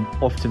market, I'm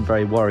often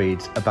very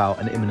worried about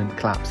an imminent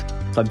collapse.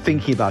 So I'm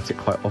thinking about it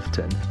quite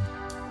often.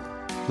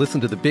 Listen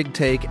to The Big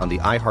Take on the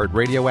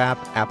iHeartRadio app,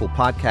 Apple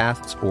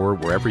Podcasts, or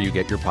wherever you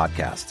get your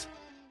podcasts.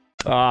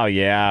 Oh,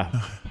 yeah.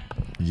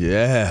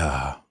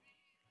 Yeah.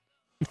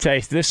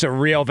 Taste this is a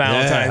real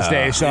Valentine's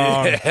Day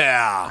song.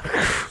 Yeah.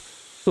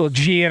 Little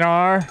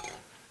GNR.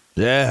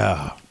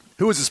 Yeah.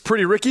 Who is this,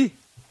 Pretty Ricky?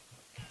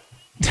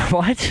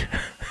 What?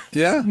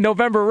 Yeah?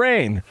 November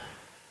Rain.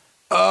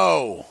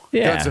 Oh.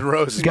 Yeah. Guns N'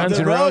 Roses. Guns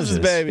N' Roses,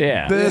 baby.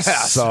 Yeah. This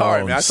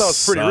sorry, man. I thought it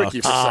was Pretty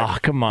Ricky for a second. Oh,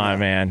 come on,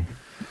 man.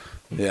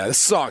 Yeah, this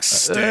song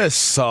stinks. This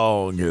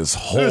song is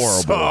horrible.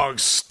 This song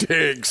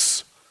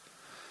stinks.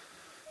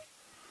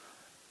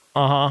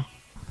 Uh-huh.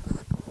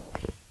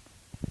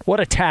 What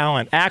a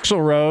talent.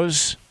 Axl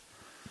Rose.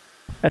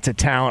 That's a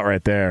talent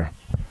right there.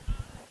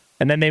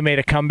 And then they made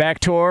a comeback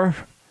tour.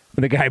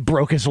 The guy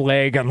broke his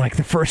leg on like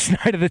the first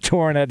night of the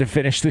tour and had to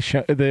finish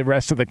the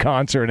rest of the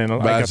concert in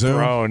like a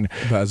throne.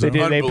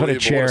 They put a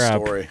chair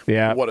up.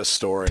 Yeah. What a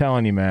story.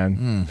 Telling you,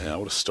 man. Yeah,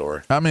 what a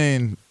story. I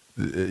mean,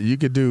 you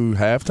could do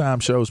halftime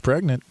shows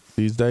pregnant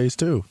these days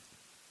too.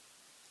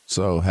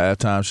 So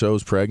halftime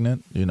shows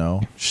pregnant,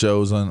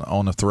 shows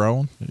on a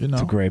throne,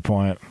 That's a great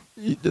point.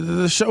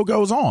 The show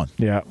goes on.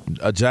 Yeah.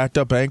 A jacked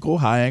up ankle,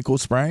 high ankle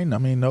sprain. I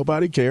mean,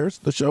 nobody cares.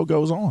 The show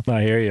goes on.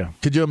 I hear you.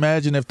 Could you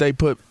imagine if they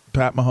put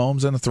Pat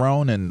Mahomes in a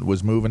throne and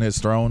was moving his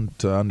throne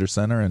to under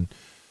center and,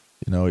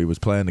 he was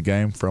playing the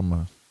game from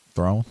a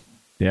throne?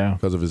 Yeah.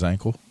 Because of his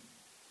ankle?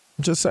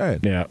 I'm just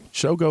saying. Yeah.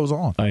 Show goes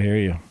on. I hear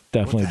you.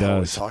 Definitely what the hell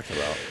does. are we talking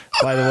about?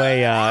 By the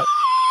way, I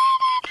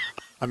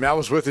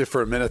was with you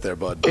for a minute there,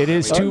 bud. It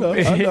is too.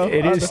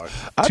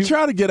 I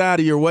try to get out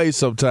of your way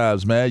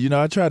sometimes, man.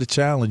 I try to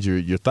challenge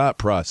your thought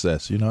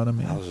process. You know what I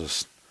mean?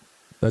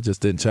 That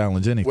just didn't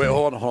challenge anything. Wait,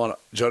 hold on.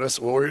 Jonas,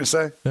 what were you going to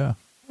say? Yeah.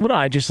 Well,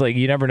 I just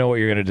you never know what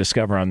you're going to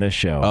discover on this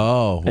show.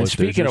 Oh, and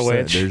speaking of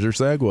which, there's your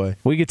segue.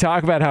 We could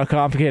talk about how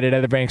complicated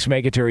other banks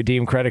make it to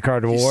redeem credit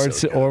card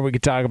rewards, or we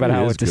could talk about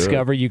how at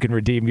Discover you can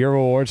redeem your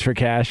rewards for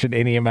cash at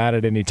any amount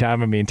at any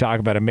time. I mean, talk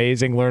about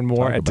amazing. Learn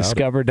more at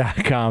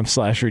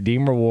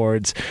discover.com/redeem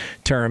rewards.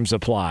 Terms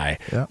apply.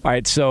 Yep. All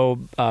right, so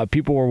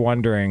people were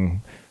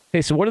wondering,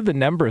 hey, so what did the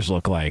numbers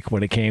look like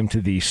when it came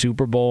to the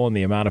Super Bowl and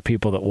the amount of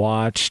people that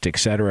watched, et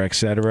cetera, et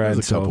cetera?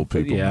 There's a couple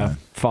people, man.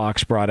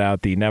 Fox brought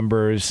out the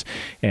numbers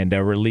and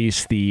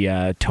released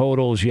the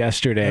totals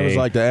yesterday. It was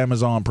like the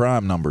Amazon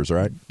Prime numbers,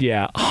 right?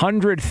 Yeah,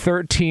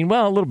 113,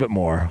 well, a little bit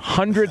more.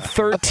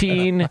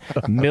 113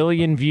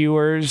 million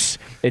viewers.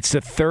 It's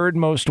the third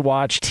most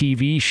watched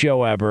TV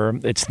show ever.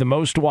 It's the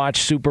most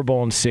watched Super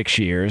Bowl in 6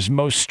 years,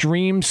 most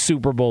streamed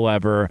Super Bowl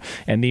ever,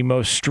 and the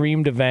most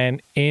streamed event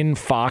in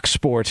Fox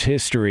Sports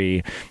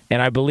history.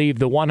 And I believe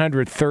the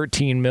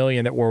 113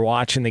 million that were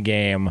watching the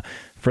game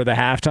for the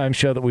halftime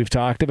show that we've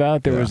talked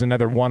about, there was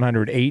another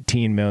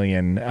 118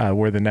 million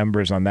were the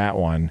numbers on that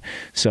one.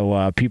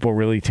 So people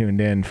really tuned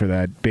in for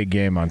that big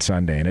game on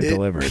Sunday, and it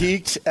delivered. It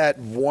peaked at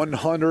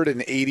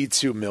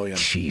 182 million.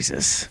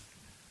 Jesus.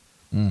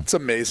 It's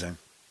amazing.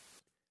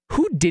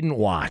 Who didn't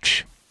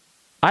watch?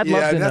 I'd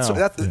love to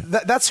know.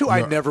 That's who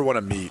I never want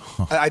to meet.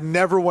 I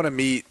never want to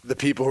meet the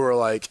people who are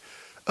like,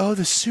 oh,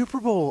 the Super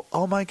Bowl.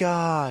 Oh, my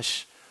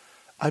gosh.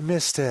 I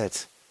missed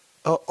it.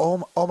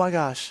 Oh my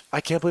gosh.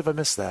 I can't believe I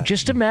missed that.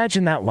 Just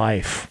imagine that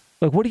life.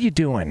 Like, what are you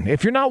doing?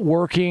 If you're not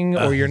working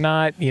or you're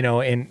not, in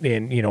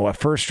a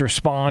first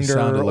responder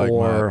sounded like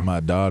or my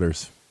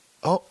daughters.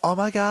 Oh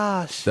my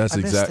gosh. That's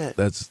missed it.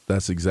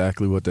 That's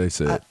exactly what they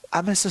said.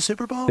 I missed the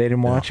Super Bowl? They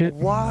didn't watch it?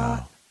 What?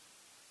 No.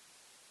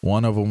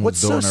 One of them was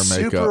doing her makeup. What's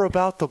so super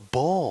about the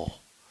bowl?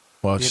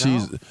 Well,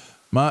 she's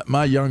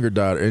my younger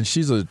daughter, and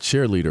she's a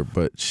cheerleader,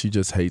 but she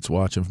just hates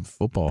watching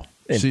football.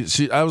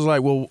 I was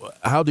like, well,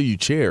 how do you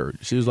cheer?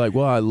 She was like,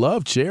 well, I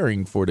love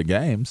cheering for the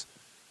games.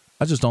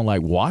 I just don't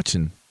like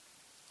watching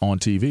on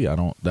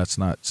TV. That's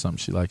not something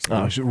she likes to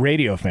do. She's a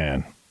radio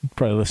fan.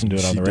 Probably listen to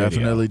it on the radio. She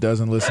definitely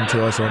doesn't listen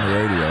to us on the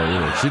radio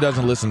either. She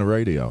doesn't listen to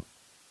radio.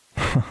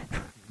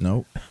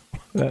 Nope.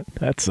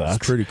 That sucks.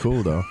 It's pretty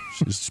cool though.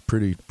 She's a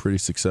pretty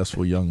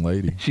successful young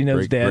lady. She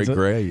knows great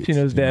grades. She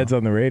knows Dad's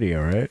on the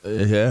radio, right?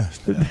 Yeah.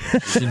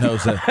 She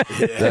knows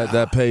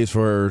that pays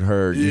for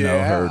her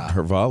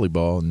her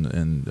volleyball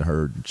and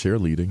her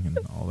cheerleading and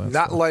all that.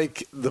 Not stuff.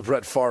 like the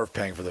Brett Favre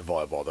paying for the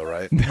volleyball, though,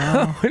 right?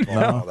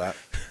 No. That.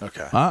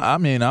 Okay. I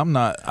mean, I'm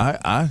not.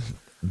 I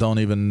don't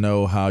even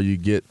know how you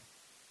get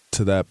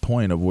to that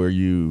point of where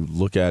you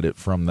look at it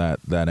from that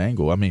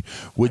angle. I mean,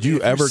 would you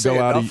ever go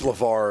out of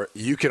LeVar?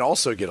 You can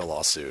also get a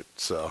lawsuit.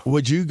 So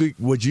would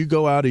you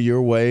go out of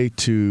your way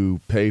to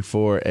pay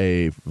for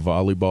a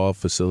volleyball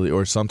facility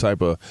or some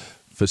type of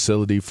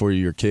facility for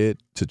your kid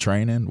to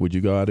train in? Would you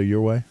go out of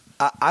your way?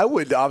 I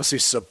would obviously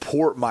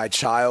support my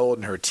child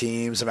and her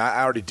teams. I mean,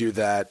 I already do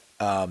that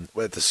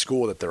at the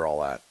school that they're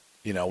all at.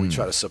 You know, we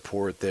try to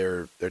support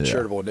their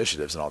charitable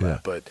initiatives and all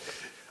that. But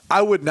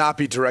I would not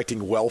be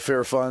directing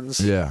welfare funds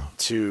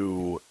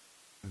to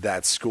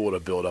that school to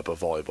build up a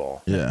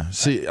volleyball. Yeah.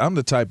 See, I'm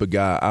the type of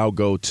guy, I'll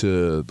go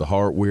to the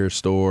hardware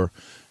store,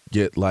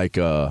 get like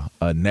a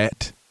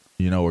net,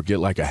 or get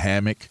like a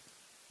hammock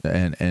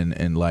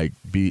and like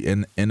be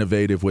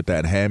innovative with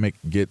that hammock,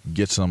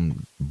 get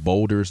some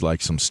boulders,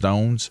 like some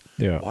stones,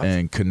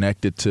 and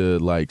connect it to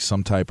like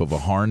some type of a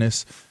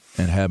harness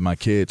and have my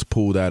kids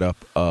pull that up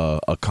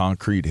a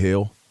concrete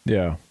hill.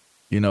 Yeah.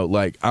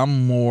 Like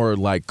I'm more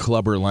like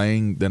Clubber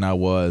Lang than I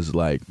was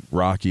like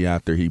Rocky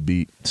after he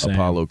beat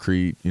Apollo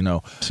Creed. I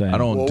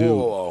don't do.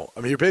 Whoa.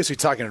 I mean, you're basically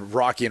talking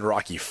Rocky and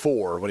Rocky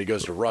IV when he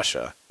goes to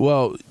Russia.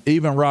 Well,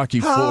 even Rocky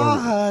IV.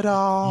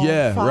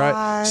 Yeah,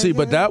 right. See,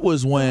 but that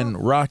was when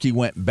Rocky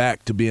went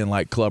back to being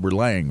like Clubber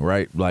Lang,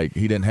 right? Like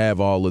he didn't have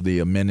all of the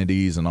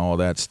amenities and all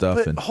that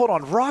stuff. But hold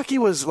on, Rocky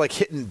was like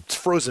hitting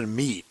frozen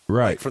meat,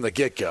 right, from the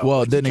get go.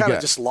 Well, then he kind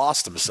of just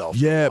lost himself.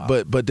 Yeah,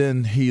 but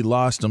then he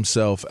lost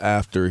himself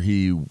after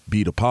he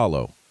beat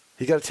Apollo.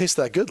 He got a taste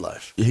of that good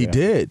life. He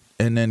did,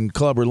 and then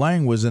Clubber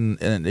Lang was in,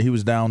 and he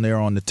was down there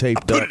on the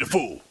tape. Put it in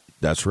fool.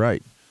 That's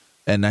right,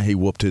 and then he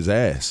whooped his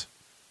ass.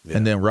 Yeah.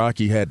 And then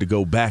Rocky had to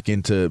go back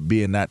into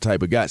being that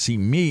type of guy. See,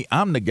 me,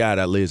 I'm the guy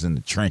that lives in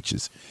the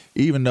trenches.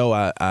 Even though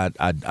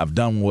I've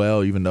done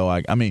well, even though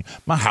I mean,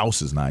 my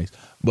house is nice,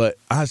 but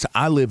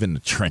I live in the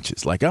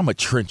trenches. Like I'm a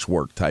trench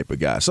work type of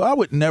guy. So I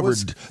would never.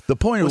 The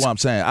point of what I'm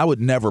saying, I would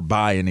never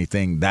buy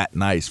anything that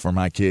nice for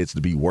my kids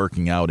to be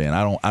working out in.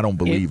 I don't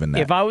believe in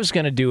that. If I was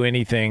going to do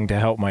anything to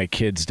help my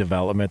kids'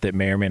 development that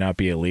may or may not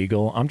be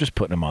illegal, I'm just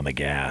putting them on the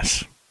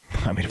gas.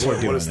 I mean,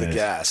 what is the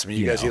gas? I mean,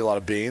 you guys eat a lot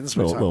of beans?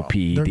 Little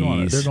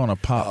PEDs. They're going to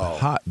pop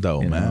hot,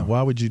 though, man.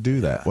 Why would you do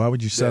that? Why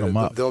would you set them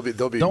up? They'll be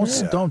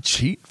don't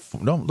cheat.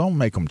 Don't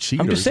make them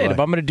cheaters. I'm just saying, if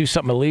I'm going to do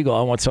something illegal,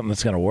 I want something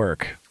that's going to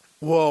work.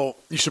 Well,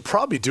 you should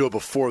probably do it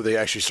before they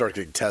actually start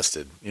getting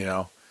tested,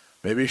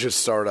 Maybe you should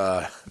start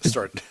that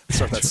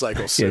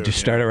cycle soon. Yeah, just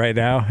start it right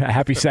now.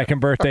 Happy second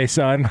birthday,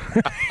 son.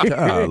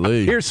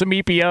 Golly. Here's some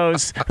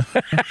EPOs.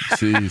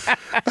 Jeez.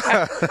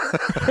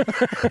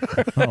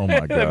 Oh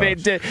my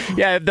God.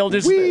 Yeah, they'll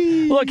just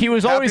look. He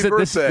was always at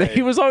this.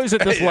 He was always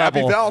at this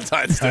level. Happy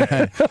Valentine's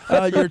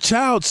Day. Your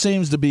child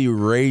seems to be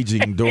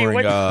raging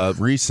during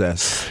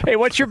recess. Hey,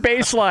 what's your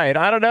baseline?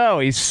 I don't know.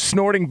 He's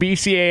snorting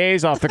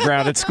BCAAs off the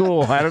ground at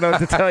school. I don't know what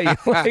to tell you.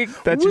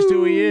 That's just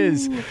who he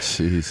is.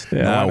 Jeez.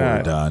 Yeah, now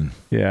we're done.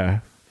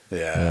 Yeah.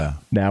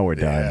 Now we're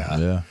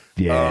done.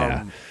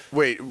 Yeah.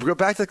 Wait, go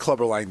back to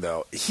Clubber Lang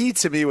though. He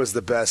to me was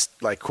the best,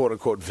 like quote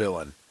unquote,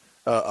 villain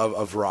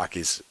of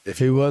Rockies.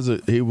 He was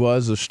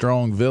a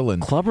strong villain.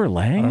 Clubber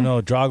Lang. I don't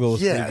know. Drago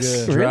was pretty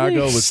good. Really?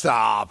 Drago was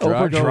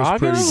Drago? Was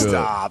pretty good.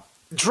 Stop.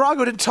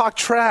 Drago didn't talk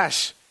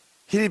trash.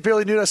 He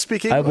barely knew how to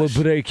speak English. I will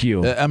break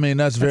you. I mean,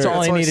 that's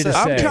all I needed to say.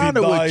 I'm kind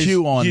of with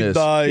you on this.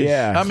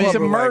 Yeah, I mean, he's a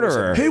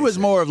murderer. He was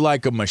more of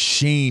like a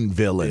machine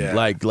villain. Yeah.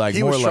 Like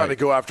he more was trying like,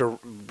 to go after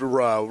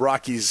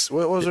Rocky's.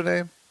 What was her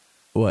name?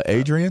 What,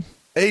 Adrian?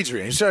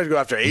 Adrian. He started to go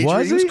after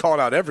Adrian. He was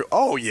calling out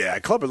Oh yeah,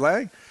 Clubber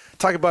Lang.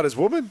 Talking about his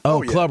woman.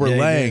 Oh, yeah. Clubber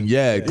Lang.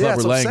 Yeah,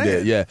 Clubber Lang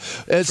did. Yeah.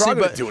 See,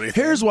 but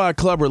here's why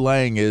Clubber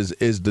Lang is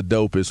the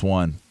dopest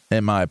one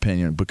in my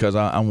opinion, because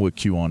I'm with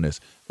Q on this.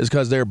 It's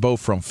because they're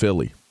both from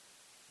Philly.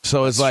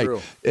 So it's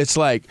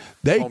like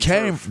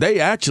they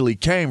actually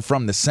came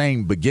from the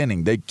same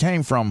beginning. They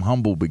came from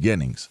humble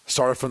beginnings.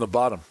 Started from the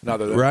bottom. Now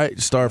they're there. Right?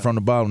 Started from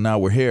the bottom. Now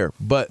we're here.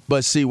 But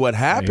see what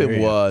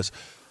happened was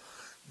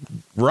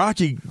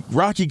Rocky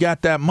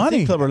got that money. I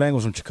think Clubber Lang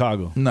was from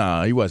Chicago.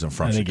 No, he wasn't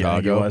from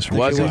Chicago. He was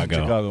from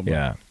Chicago.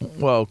 Yeah.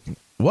 Well,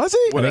 was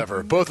he?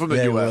 Whatever. Both from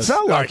the U.S.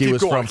 Sound like he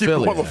was from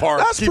Philly.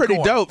 That's pretty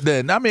dope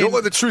then. I mean, don't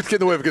let the truth get in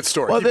the way of a good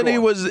story. Well, then he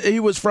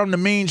was from the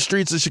mean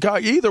streets of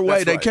Chicago. Either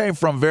way, they came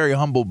from very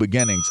humble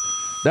beginnings.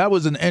 That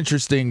was an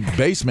interesting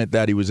basement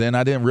that he was in.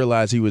 I didn't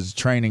realize he was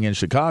training in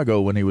Chicago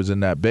when he was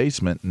in that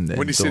basement. And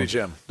Windy City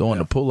Gym. Doing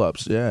the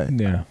pull-ups.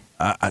 Yeah.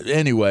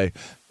 Anyway,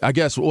 I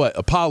guess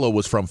Apollo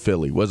was from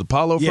Philly. Was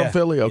Apollo from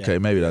Philly? Okay,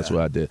 maybe that's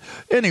what I did.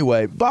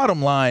 Anyway,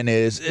 bottom line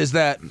is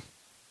that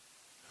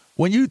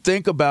when you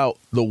think about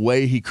the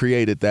way he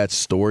created that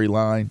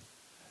storyline,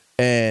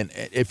 and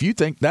if you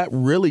think that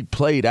really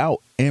played out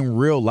in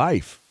real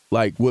life,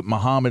 like with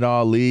Muhammad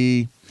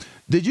Ali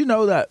Did you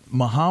know that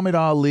Muhammad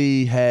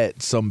Ali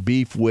had some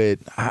beef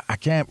with, I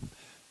can't,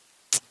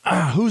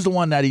 who's the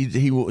one that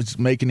he was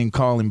making him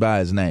call him by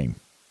his name?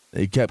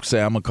 He kept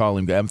saying, I'm going to call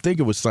him. I think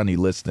it was Sonny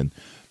Liston.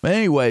 But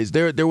anyways,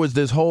 there was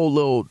this whole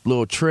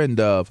little trend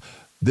of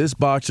this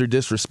boxer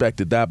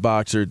disrespected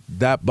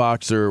that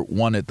boxer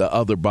wanted the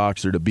other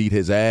boxer to beat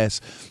his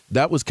ass.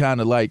 That was kind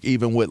of like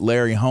even with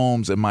Larry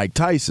Holmes and Mike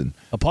Tyson.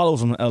 Apollo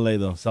was from L.A.,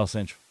 though, South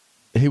Central.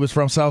 He was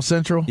from South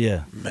Central?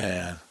 Yeah.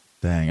 Man.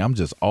 Dang, I'm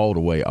just all the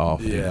way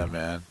off. Yeah,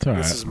 man.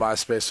 This is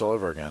MySpace all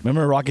over again.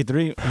 Remember Rocky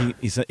 3?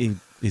 He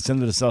sent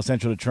him to South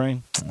Central to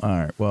train. All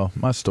right. Well,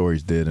 my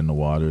story's dead in the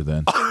water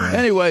then.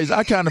 Anyways,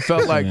 I kind of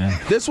felt like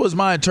this was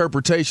my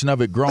interpretation of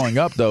it growing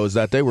up, though, is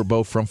that they were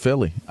both from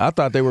Philly. I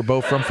thought they were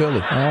both from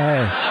Philly.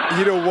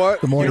 You know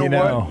what?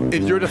 What?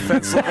 In your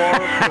defense,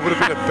 LeVar, it would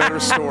have been a better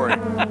story.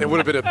 It would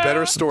have been a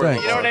better story.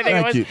 Thank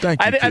you.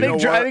 I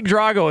think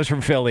Drago is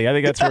from Philly. I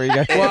think that's where you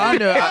got. Well,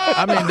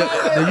 I mean,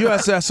 the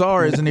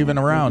USSR isn't even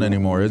around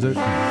anymore, is it?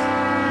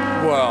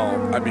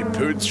 Well, I mean,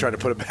 Putin's trying to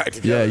put it back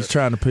together. Yeah, he's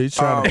trying to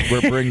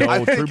bring the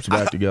old troops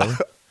back together.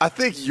 I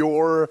think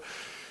your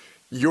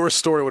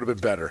story would have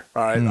been better.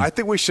 All right. I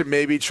think we should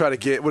maybe try to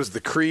get, what is the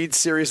Creed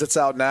series that's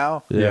out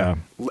now? Yeah.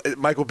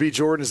 Michael B.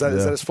 Jordan, is that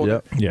his full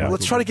name? Yeah.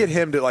 Let's try to get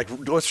him to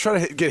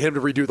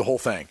redo the whole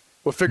thing.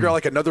 We'll figure out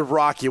like another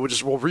Rocky. We'll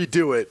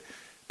redo it,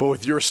 but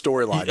with your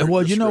storyline.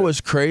 Well, you know what's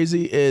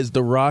crazy is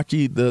the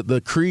Rocky,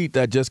 the Creed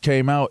that just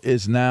came out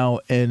is now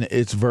in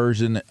its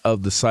version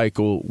of the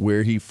cycle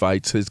where he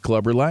fights his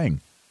Clubber Lang.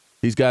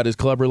 He's got his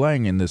Clubber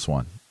Lang in this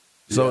one.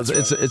 So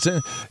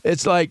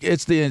it's like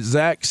it's the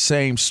exact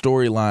same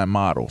storyline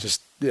model. It's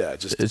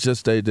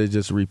just they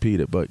just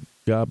repeat it. But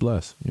God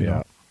bless. You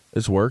know,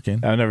 it's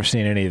working. I've never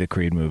seen any of the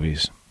Creed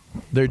movies.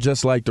 They're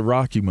just like the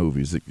Rocky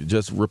movies.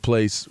 Just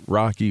replace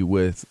Rocky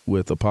with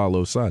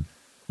Apollo's son.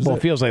 Well,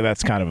 it feels like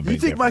that's kind of a big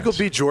difference. You think difference.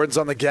 Michael B. Jordan's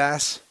on the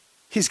gas?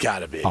 He's got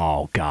to be.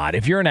 Oh, God.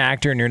 If you're an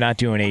actor and you're not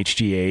doing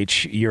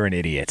HGH, you're an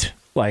idiot.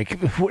 Like,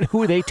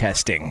 who are they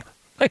testing?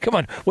 Like, come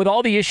on. With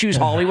all the issues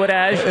Hollywood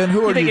has, and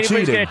who are think you anybody's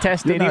cheating? going to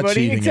test You're anybody? Not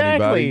cheating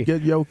exactly. Anybody.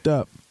 Get yoked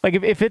up. Like,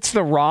 if it's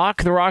The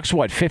Rock, The Rock's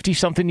what,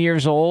 50-something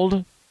years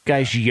old?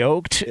 Guy's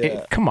yoked?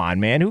 Yeah. Come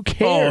on, man. Who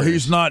cares? Oh,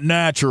 he's not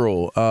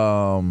natural.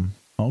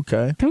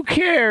 Okay. Who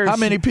cares? How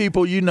many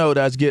people you know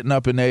that's getting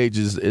up in age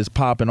is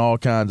popping all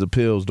kinds of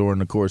pills during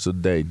the course of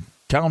the day?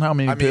 Count how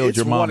many pills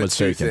your mama's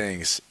taking. It's one of two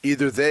things.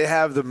 Either they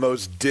have the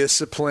most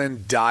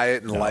disciplined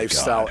diet and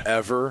lifestyle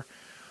ever,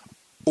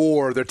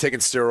 or they're taking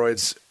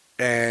steroids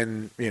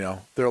and,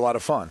 they're a lot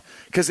of fun.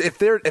 Because if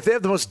they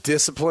have the most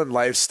disciplined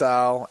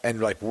lifestyle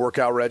and like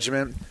workout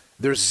regimen,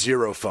 there's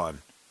zero fun.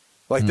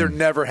 Like they're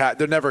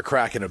never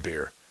cracking a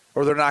beer,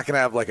 or they're not going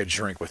to have like a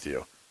drink with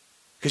you.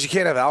 Because you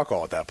can't have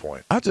alcohol at that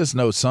point. I just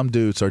know some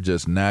dudes are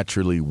just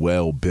naturally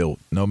well built.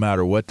 No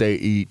matter what they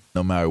eat,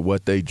 no matter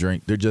what they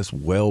drink, they're just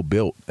well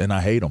built, and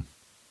I hate them.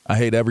 I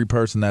hate every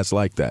person that's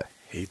like that.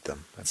 Hate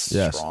them. That's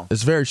strong.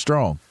 It's very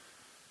strong.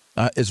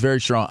 It's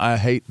very strong. I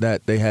hate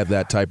that they have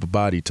that type of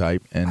body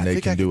type, and they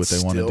can do what they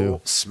want to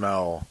do.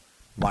 Smell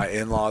my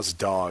in-laws'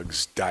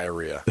 dog's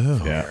diarrhea.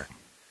 Yeah,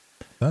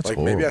 that's like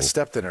horrible. Maybe I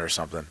stepped in it or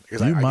something.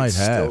 Because You I might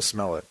can have. still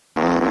smell it.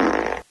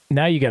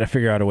 Now you got to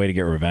figure out a way to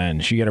get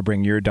revenge. You got to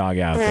bring your dog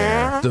out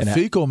there. The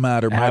fecal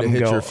matter might have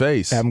hit your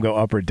face. Have him go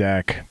upper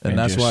deck. And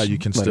that's why you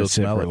can still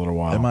smell for a little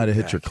while. It might have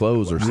hit your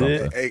clothes or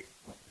something. Hey,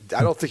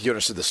 I don't think you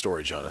understood the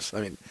story, Jonas. I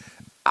mean,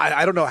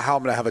 I don't know how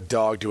I'm going to have a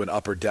dog do an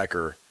upper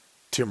decker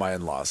to my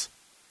in-laws.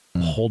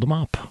 Hold him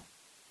up.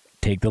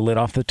 Take the lid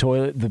off the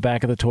toilet, the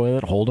back of the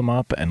toilet, hold him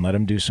up, and let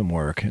him do some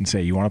work. And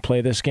say, you want to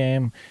play this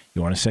game?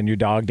 You want to send your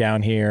dog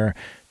down here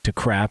to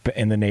crap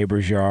in the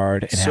neighbor's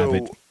yard and have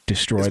it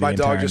destroy the entire neighborhood? Is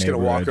my dog just going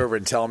to walk over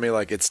and tell me,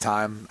 like, it's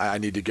time, I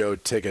need to go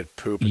take a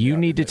poop? You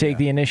need to take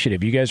the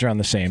initiative. You guys are on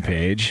the same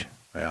page.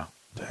 Yeah.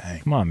 Dang.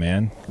 Come on,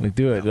 man. Like,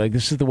 do it. Like,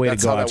 this is the way to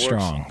go out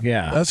strong.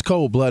 Yeah. That's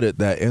cold-blooded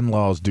that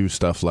in-laws do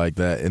stuff like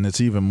that, and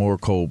it's even more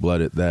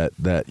cold-blooded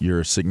that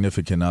your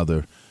significant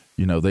other,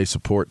 they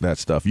support that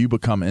stuff. You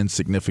become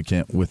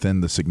insignificant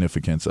within the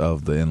significance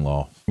of the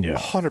in-law. Yeah.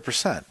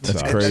 100%.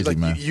 That's crazy,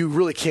 man. You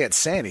really can't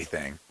say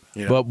anything.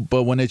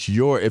 But when it's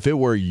if it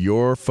were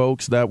your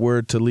folks that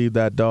were to leave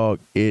that dog,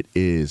 it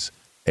is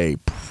a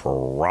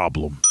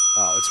problem.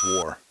 Oh,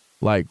 it's war.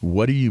 Like,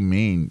 what do you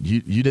mean?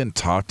 You didn't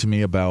talk to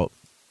me about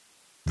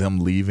them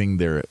leaving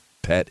their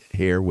pet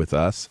here with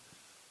us?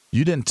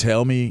 You didn't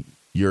tell me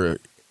your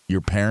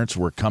parents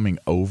were coming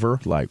over?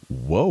 Like,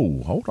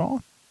 whoa, hold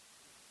on.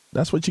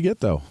 That's what you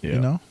get, though.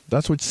 Yeah.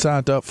 That's what you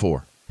signed up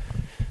for.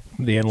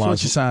 The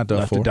in-laws you signed up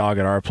left for. the dog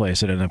at our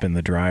place. It ended up in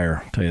the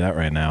dryer. I'll tell you that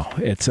right now.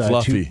 It's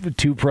fluffy.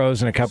 Two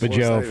pros and a cup of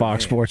Joe,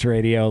 Fox Sports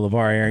Radio,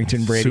 LeVar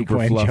Arrington, Brady Super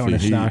Quinn, fluffy.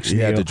 Jonas Knox. He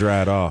had to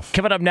dry it off.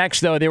 Coming up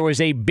next, though, there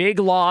was a big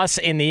loss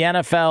in the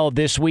NFL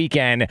this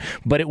weekend,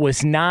 but it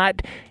was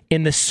not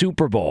in the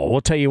Super Bowl.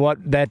 We'll tell you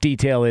what that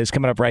detail is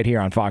coming up right here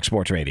on Fox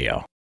Sports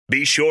Radio.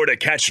 Be sure to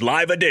catch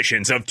live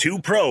editions of Two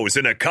Pros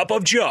and a Cup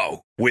of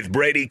Joe with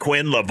Brady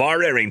Quinn,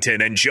 LeVar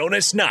Arrington, and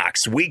Jonas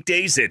Knox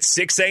weekdays at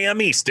 6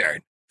 a.m.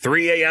 Eastern,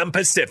 3 a.m.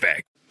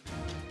 Pacific.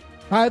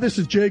 Hi, this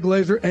is Jay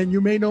Glazer, and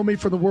you may know me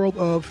from the world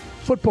of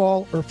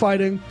football or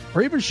fighting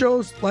or even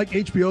shows like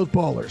HBO's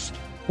Ballers.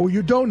 But what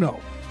you don't know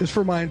is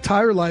for my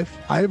entire life,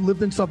 I have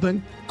lived in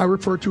something I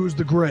refer to as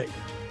the gray.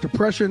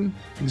 Depression,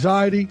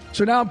 anxiety.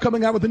 So now I'm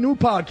coming out with a new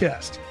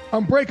podcast,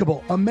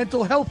 Unbreakable, a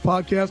mental health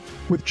podcast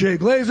with Jay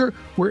Glazer,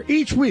 where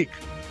each week,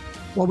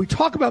 while we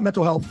talk about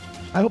mental health,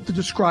 I hope to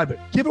describe it,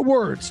 give it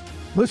words.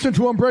 Listen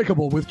to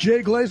Unbreakable with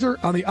Jay Glazer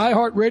on the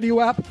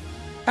iHeartRadio app,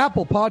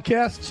 Apple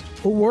Podcasts,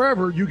 or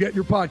wherever you get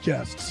your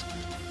podcasts.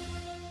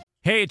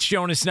 Hey, it's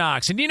Jonas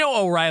Knox, and you know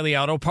O'Reilly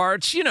Auto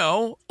Parts. You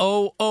know,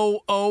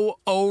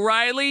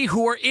 O'Reilly,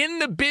 who are in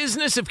the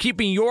business of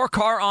keeping your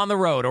car on the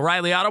road.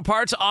 O'Reilly Auto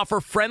Parts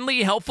offer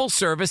friendly, helpful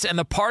service and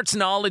the parts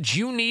knowledge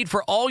you need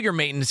for all your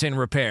maintenance and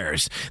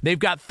repairs. They've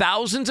got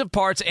thousands of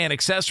parts and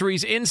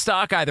accessories in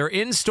stock, either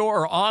in-store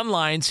or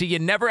online, so you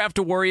never have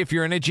to worry if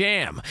you're in a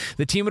jam.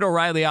 The team at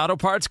O'Reilly Auto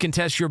Parts can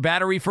test your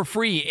battery for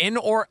free, in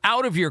or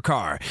out of your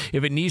car.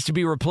 If it needs to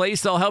be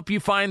replaced, they'll help you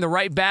find the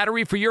right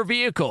battery for your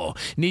vehicle.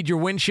 Need your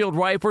windshield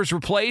wipers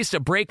replaced,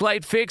 a brake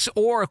light fix,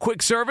 or a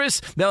quick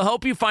service? They'll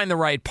help you find the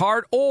right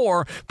part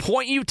or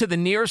point you to the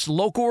nearest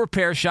local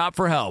repair shop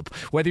for help.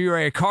 Whether you're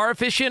a car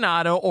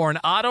aficionado or an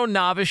auto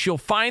novice, you'll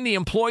find the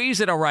employees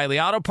at O'Reilly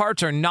Auto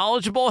Parts are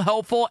knowledgeable,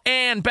 helpful,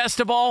 and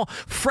best of all,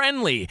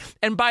 friendly.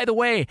 And by the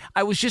way,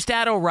 I was just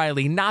at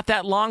O'Reilly not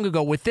that long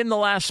ago, within the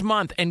last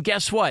month, and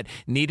guess what?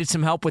 Needed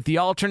some help with the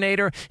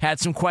alternator, had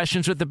some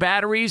questions with the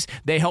batteries.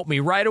 They helped me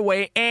right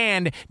away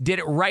and did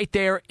it right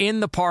there in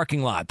the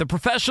parking lot. The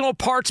professional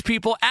parts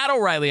people at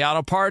O'Reilly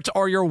Auto Parts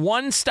are your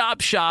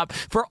one-stop shop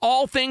for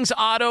all things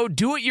auto,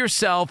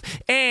 do-it-yourself,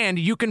 and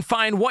you can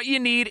find what you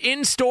need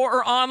in-store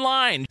or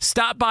online.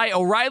 Stop by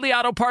O'Reilly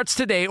Auto Parts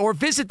today or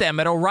visit them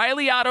at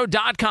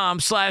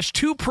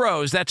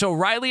O'ReillyAuto.com/2pros. That's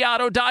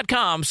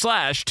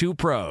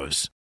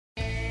O'ReillyAuto.com/2pros.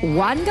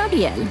 Juan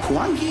Gabriel.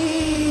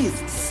 Juanquis.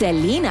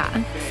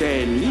 Selena.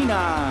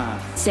 Selena.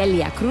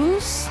 Celia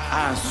Cruz.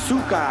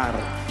 Azúcar.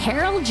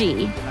 Karol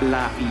G.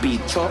 La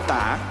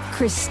Bichota.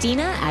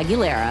 Christina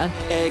Aguilera.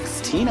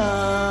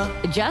 Xtina.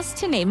 Just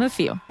to name a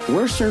few.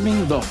 We're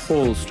serving the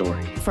whole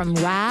story. From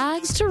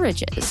rags to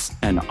riches.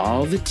 And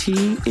all the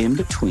tea in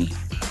between.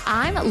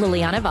 I'm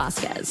Liliana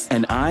Vasquez.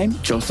 And I'm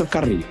Joseph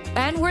Carrillo.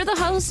 And we're the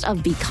host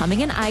of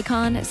Becoming an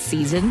Icon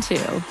Season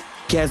 2.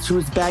 Guess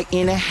who's back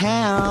in the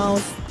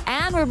house?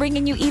 And we're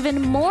bringing you even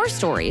more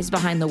stories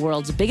behind the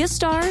world's biggest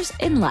stars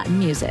in Latin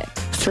music.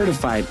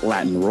 Certified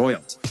Latin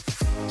royalty.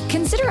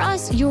 Consider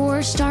us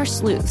your star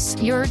sleuths,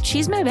 your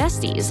chisme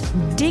besties,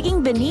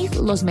 digging beneath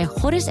los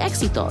mejores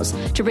éxitos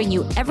to bring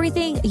you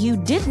everything you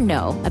didn't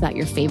know about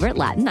your favorite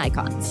Latin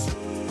icons.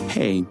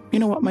 Hey, you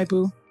know what, my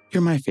boo?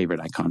 You're my favorite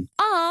icon.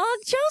 Aw,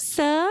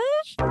 Joseph.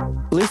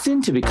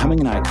 Listen to Becoming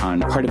an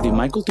Icon, part of the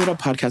Michael Dura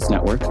Podcast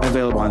Network,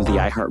 available on the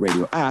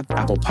iHeartRadio app,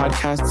 Apple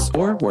Podcasts,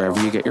 or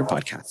wherever you get your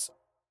podcasts.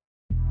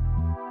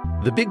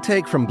 The Big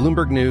Take from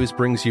Bloomberg News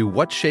brings you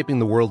what's shaping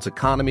the world's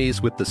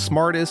economies with the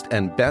smartest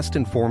and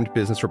best-informed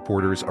business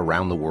reporters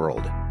around the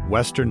world.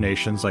 Western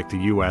nations like the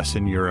U.S.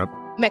 and Europe.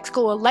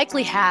 Mexico will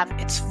likely have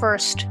its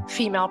first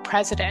female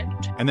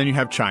president. And then you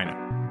have China.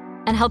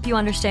 And help you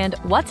understand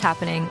what's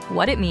happening,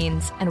 what it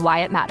means, and why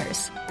it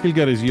matters. He'll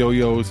get his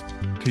yo-yos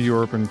to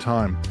Europe in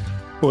time.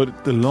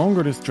 But the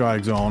longer this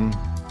drags on,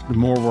 the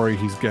more worry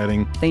he's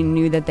getting. They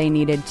knew that they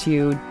needed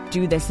to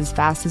do this as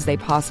fast as they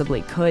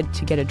possibly could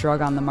to get a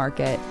drug on the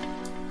market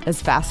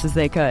as fast as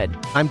they could.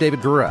 I'm David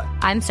Gura.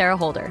 I'm Sarah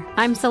Holder.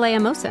 I'm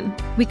Saleha Mohsen.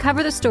 We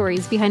cover the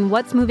stories behind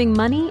what's moving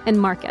money and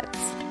markets.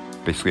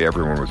 Basically,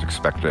 everyone was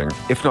expecting,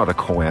 if not a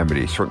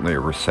calamity, certainly a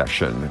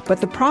recession.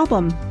 But the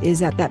problem is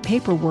that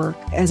paperwork,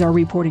 as our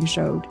reporting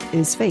showed,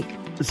 is fake.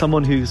 As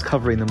someone who's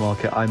covering the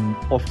market, I'm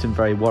often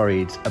very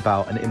worried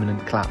about an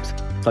imminent collapse.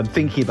 So I'm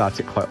thinking about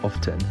it quite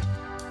often.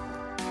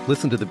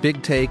 Listen to The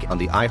Big Take on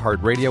the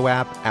iHeartRadio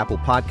app, Apple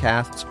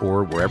Podcasts,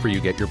 or wherever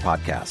you get your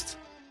podcasts.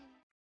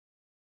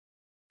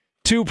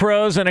 Two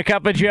pros and a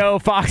cup of Joe,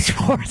 Fox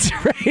Sports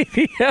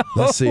Radio.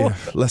 Let's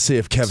see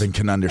if Kevin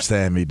can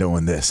understand me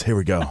doing this. Here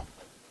we go.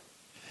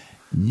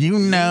 You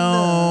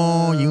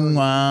know you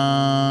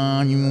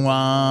want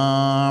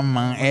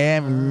my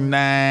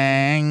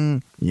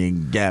everything. You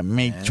got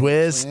me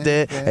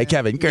twisted. Hey,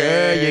 Kevin,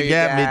 girl, you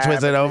got me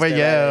twisted over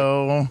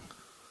you.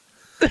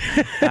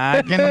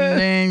 I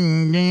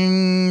can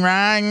ding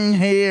right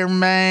here,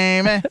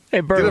 baby.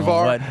 Hey, Berta,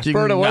 what does it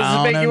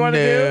make you want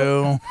to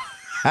do?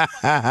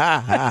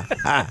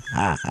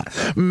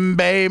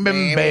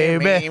 Baby.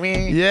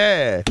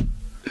 Yeah.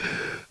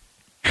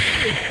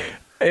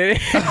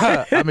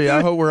 I mean, I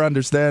hope we're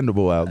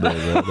understandable out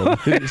there.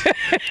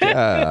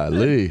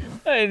 Golly.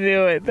 I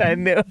knew it.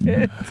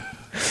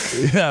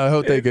 Yeah, I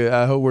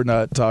hope we're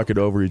not talking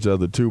over each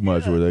other too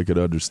much where they could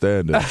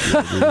understand it.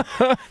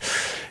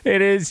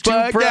 It is two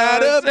pros.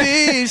 Gotta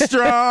be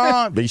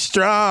strong. Be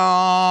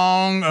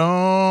strong.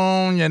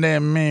 Oh, you did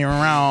me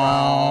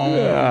wrong.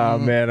 Oh,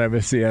 man, I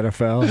miss the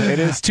NFL. It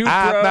is two pros.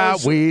 I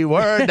thought we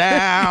were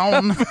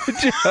down.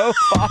 Joe,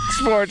 Fox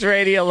Sports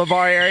Radio,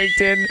 LeVar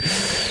Arrington.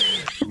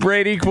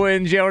 Brady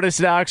Quinn, Jonas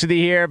Knox with you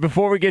here.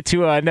 Before we get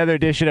to another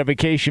edition of In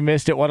Case You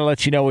Missed It, want to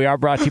let you know we are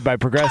brought to you by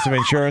Progressive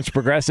Insurance.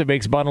 Progressive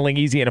makes bundling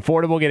easy and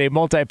affordable. Get a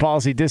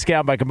multi-policy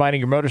discount by combining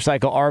your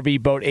motorcycle,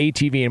 RV, boat,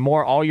 ATV, and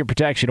more. All your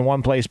protection in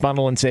one place.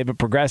 Bundle and save at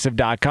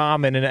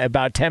Progressive.com. And in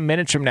about 10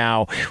 minutes from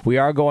now, we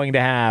are going to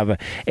have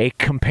a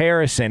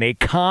comparison, a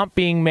comp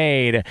being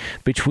made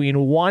between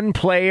one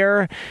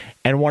player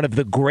and one of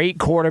the great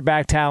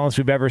quarterback talents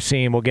we've ever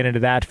seen. We'll get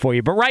into that for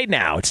you. But right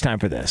now, it's time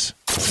for this.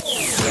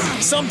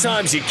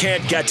 Sometimes you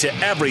can't get to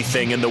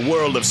everything in the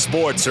world of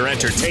sports or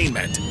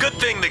entertainment. Good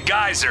thing the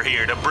guys are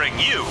here to bring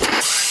you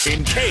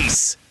In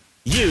Case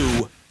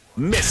You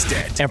Missed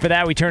It. And for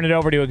that, we turn it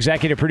over to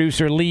executive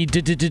producer Lee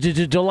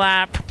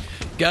Delap.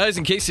 Guys,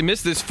 in case you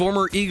missed this,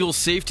 former Eagles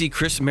safety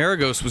Chris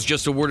Maragos was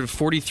just awarded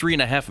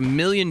 $43.5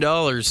 million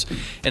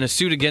in a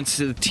suit against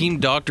the team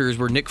doctors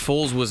where Nick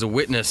Foles was a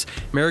witness.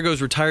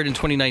 Maragos retired in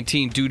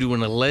 2019 due to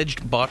an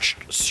alleged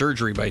botched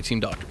surgery by team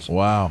doctors.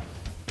 Wow.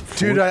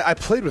 Dude, I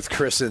played with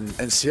Chris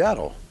in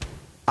Seattle.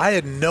 I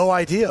had no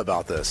idea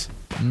about this.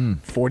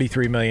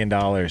 $43 million.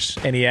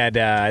 And he had,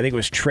 I think it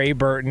was Trey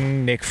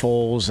Burton, Nick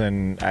Foles,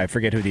 and I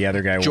forget who the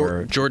other guy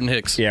were. Jordan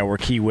Hicks. Yeah, were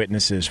key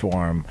witnesses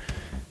for him.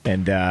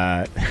 And,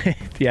 I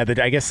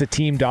guess the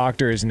team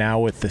doctor is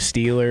now with the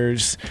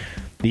Steelers.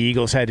 The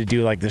Eagles had to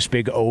do like this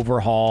big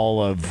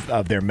overhaul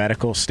of their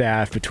medical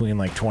staff between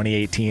like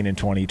 2018 and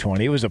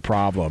 2020. It was a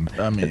problem.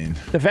 I mean,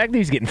 the fact that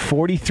he's getting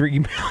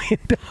 $43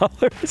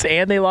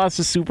 million and they lost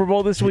the Super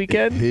Bowl this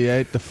weekend. He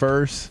ain't the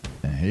first.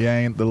 He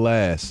ain't the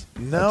last.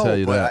 No, I'll tell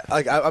you but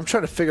that. I'm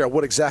trying to figure out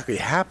what exactly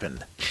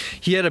happened.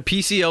 He had a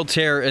PCL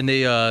tear, and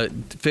they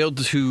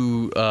failed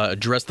to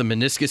address the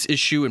meniscus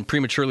issue and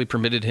prematurely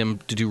permitted him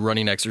to do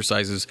running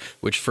exercises,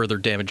 which further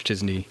damaged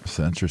his knee. It's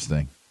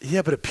interesting.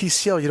 Yeah, but a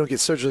PCL, you don't get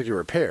surgically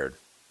repaired.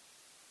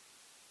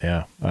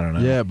 Yeah, I don't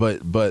know. Yeah,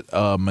 but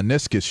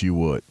meniscus you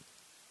would.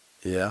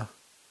 Yeah.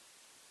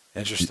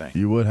 Interesting.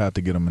 You would have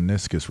to get a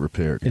meniscus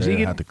repaired. Is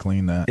he have to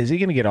clean that. Is he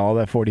going to get all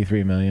that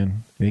 $43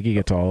 million? You think he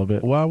gets all of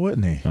it? Why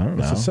wouldn't he? I don't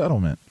know. It's a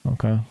settlement.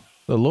 Okay.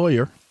 The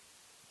lawyer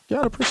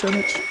got a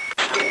percentage.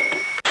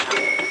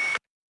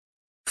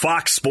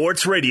 Fox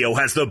Sports Radio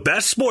has the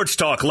best sports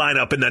talk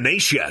lineup in the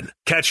nation.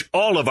 Catch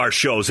all of our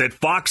shows at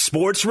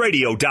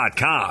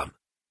foxsportsradio.com.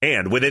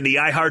 And within the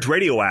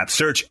iHeartRadio app,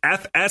 search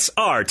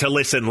FSR to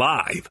listen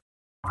live.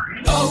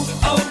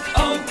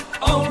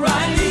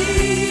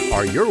 O'Reilly.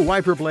 Are your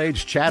wiper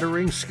blades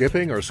chattering,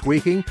 skipping, or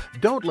squeaking?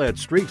 Don't let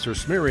streaks or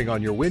smearing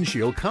on your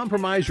windshield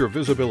compromise your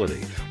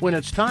visibility. When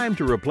it's time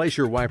to replace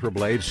your wiper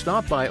blades,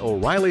 stop by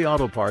O'Reilly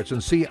Auto Parts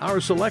and see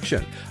our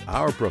selection.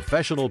 Our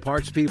professional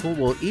parts people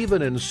will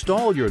even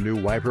install your new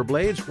wiper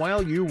blades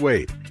while you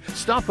wait.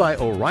 Stop by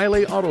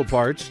O'Reilly Auto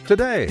Parts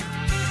today.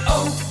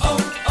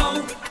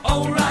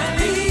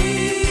 O'Reilly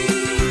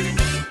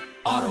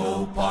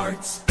Auto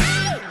Parts.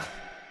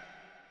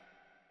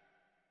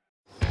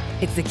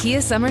 It's the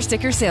Kia Summer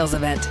Sticker Sales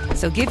Event,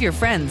 so give your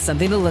friends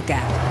something to look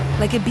at,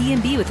 like a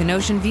B&B with an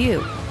ocean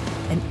view,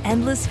 an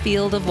endless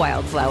field of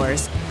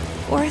wildflowers,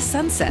 or a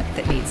sunset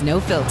that needs no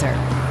filter.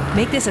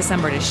 Make this a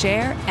summer to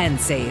share and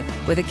save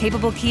with a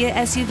capable Kia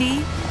SUV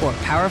or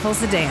powerful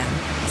sedan.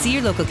 See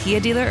your local Kia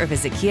dealer or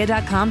visit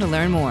kia.com to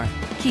learn more.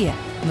 Kia,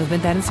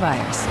 movement that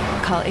inspires.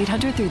 Call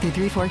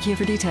 800-3334-KIA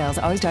for details.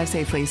 Always drive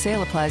safely.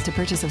 Sale applies to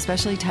purchase of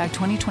specially tagged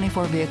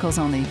 2024 vehicles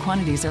only.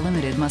 Quantities are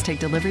limited. Must take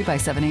delivery by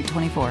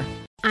 7/8/24.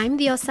 I'm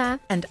Diosa.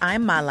 And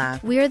I'm Mala.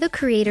 We are the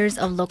creators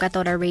of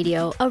Locatora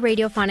Radio, a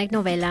radiophonic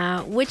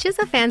novela, which is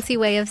a fancy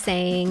way of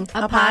saying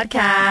a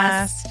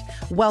podcast.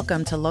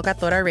 Welcome to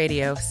Locatora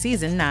Radio,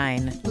 Season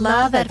 9.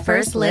 Love at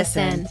first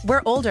listen.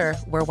 We're older,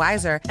 we're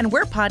wiser, and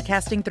we're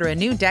podcasting through a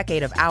new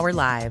decade of our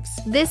lives.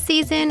 This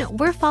season,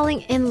 we're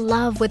falling in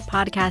love with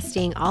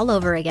podcasting all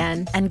over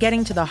again. And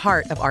getting to the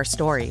heart of our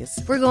stories.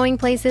 We're going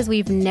places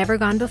we've never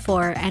gone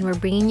before, and we're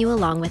bringing you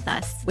along with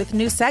us. With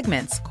new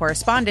segments,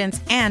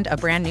 correspondence, and a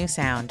brand new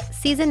sound.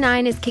 Season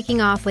 9 is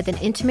kicking off with an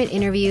intimate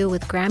interview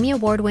with Grammy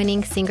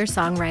Award-winning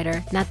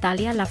singer-songwriter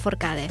Natalia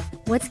Lafourcade.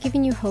 What's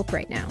giving you hope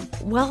right now?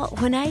 Well,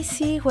 when I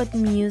see what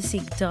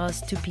music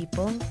does to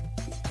people,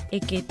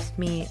 it gives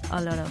me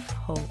a lot of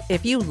hope.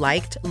 If you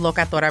liked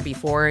Locatora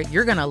before,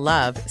 you're going to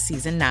love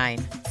Season 9.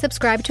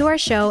 Subscribe to our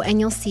show and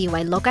you'll see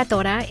why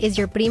Locatora is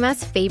your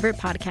prima's favorite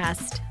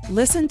podcast.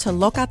 Listen to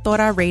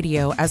Locatora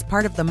Radio as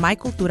part of the My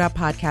Cultura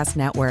Podcast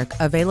Network,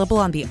 available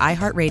on the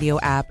iHeartRadio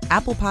app,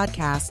 Apple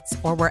Podcasts,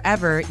 or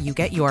wherever you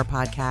get your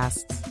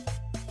podcasts.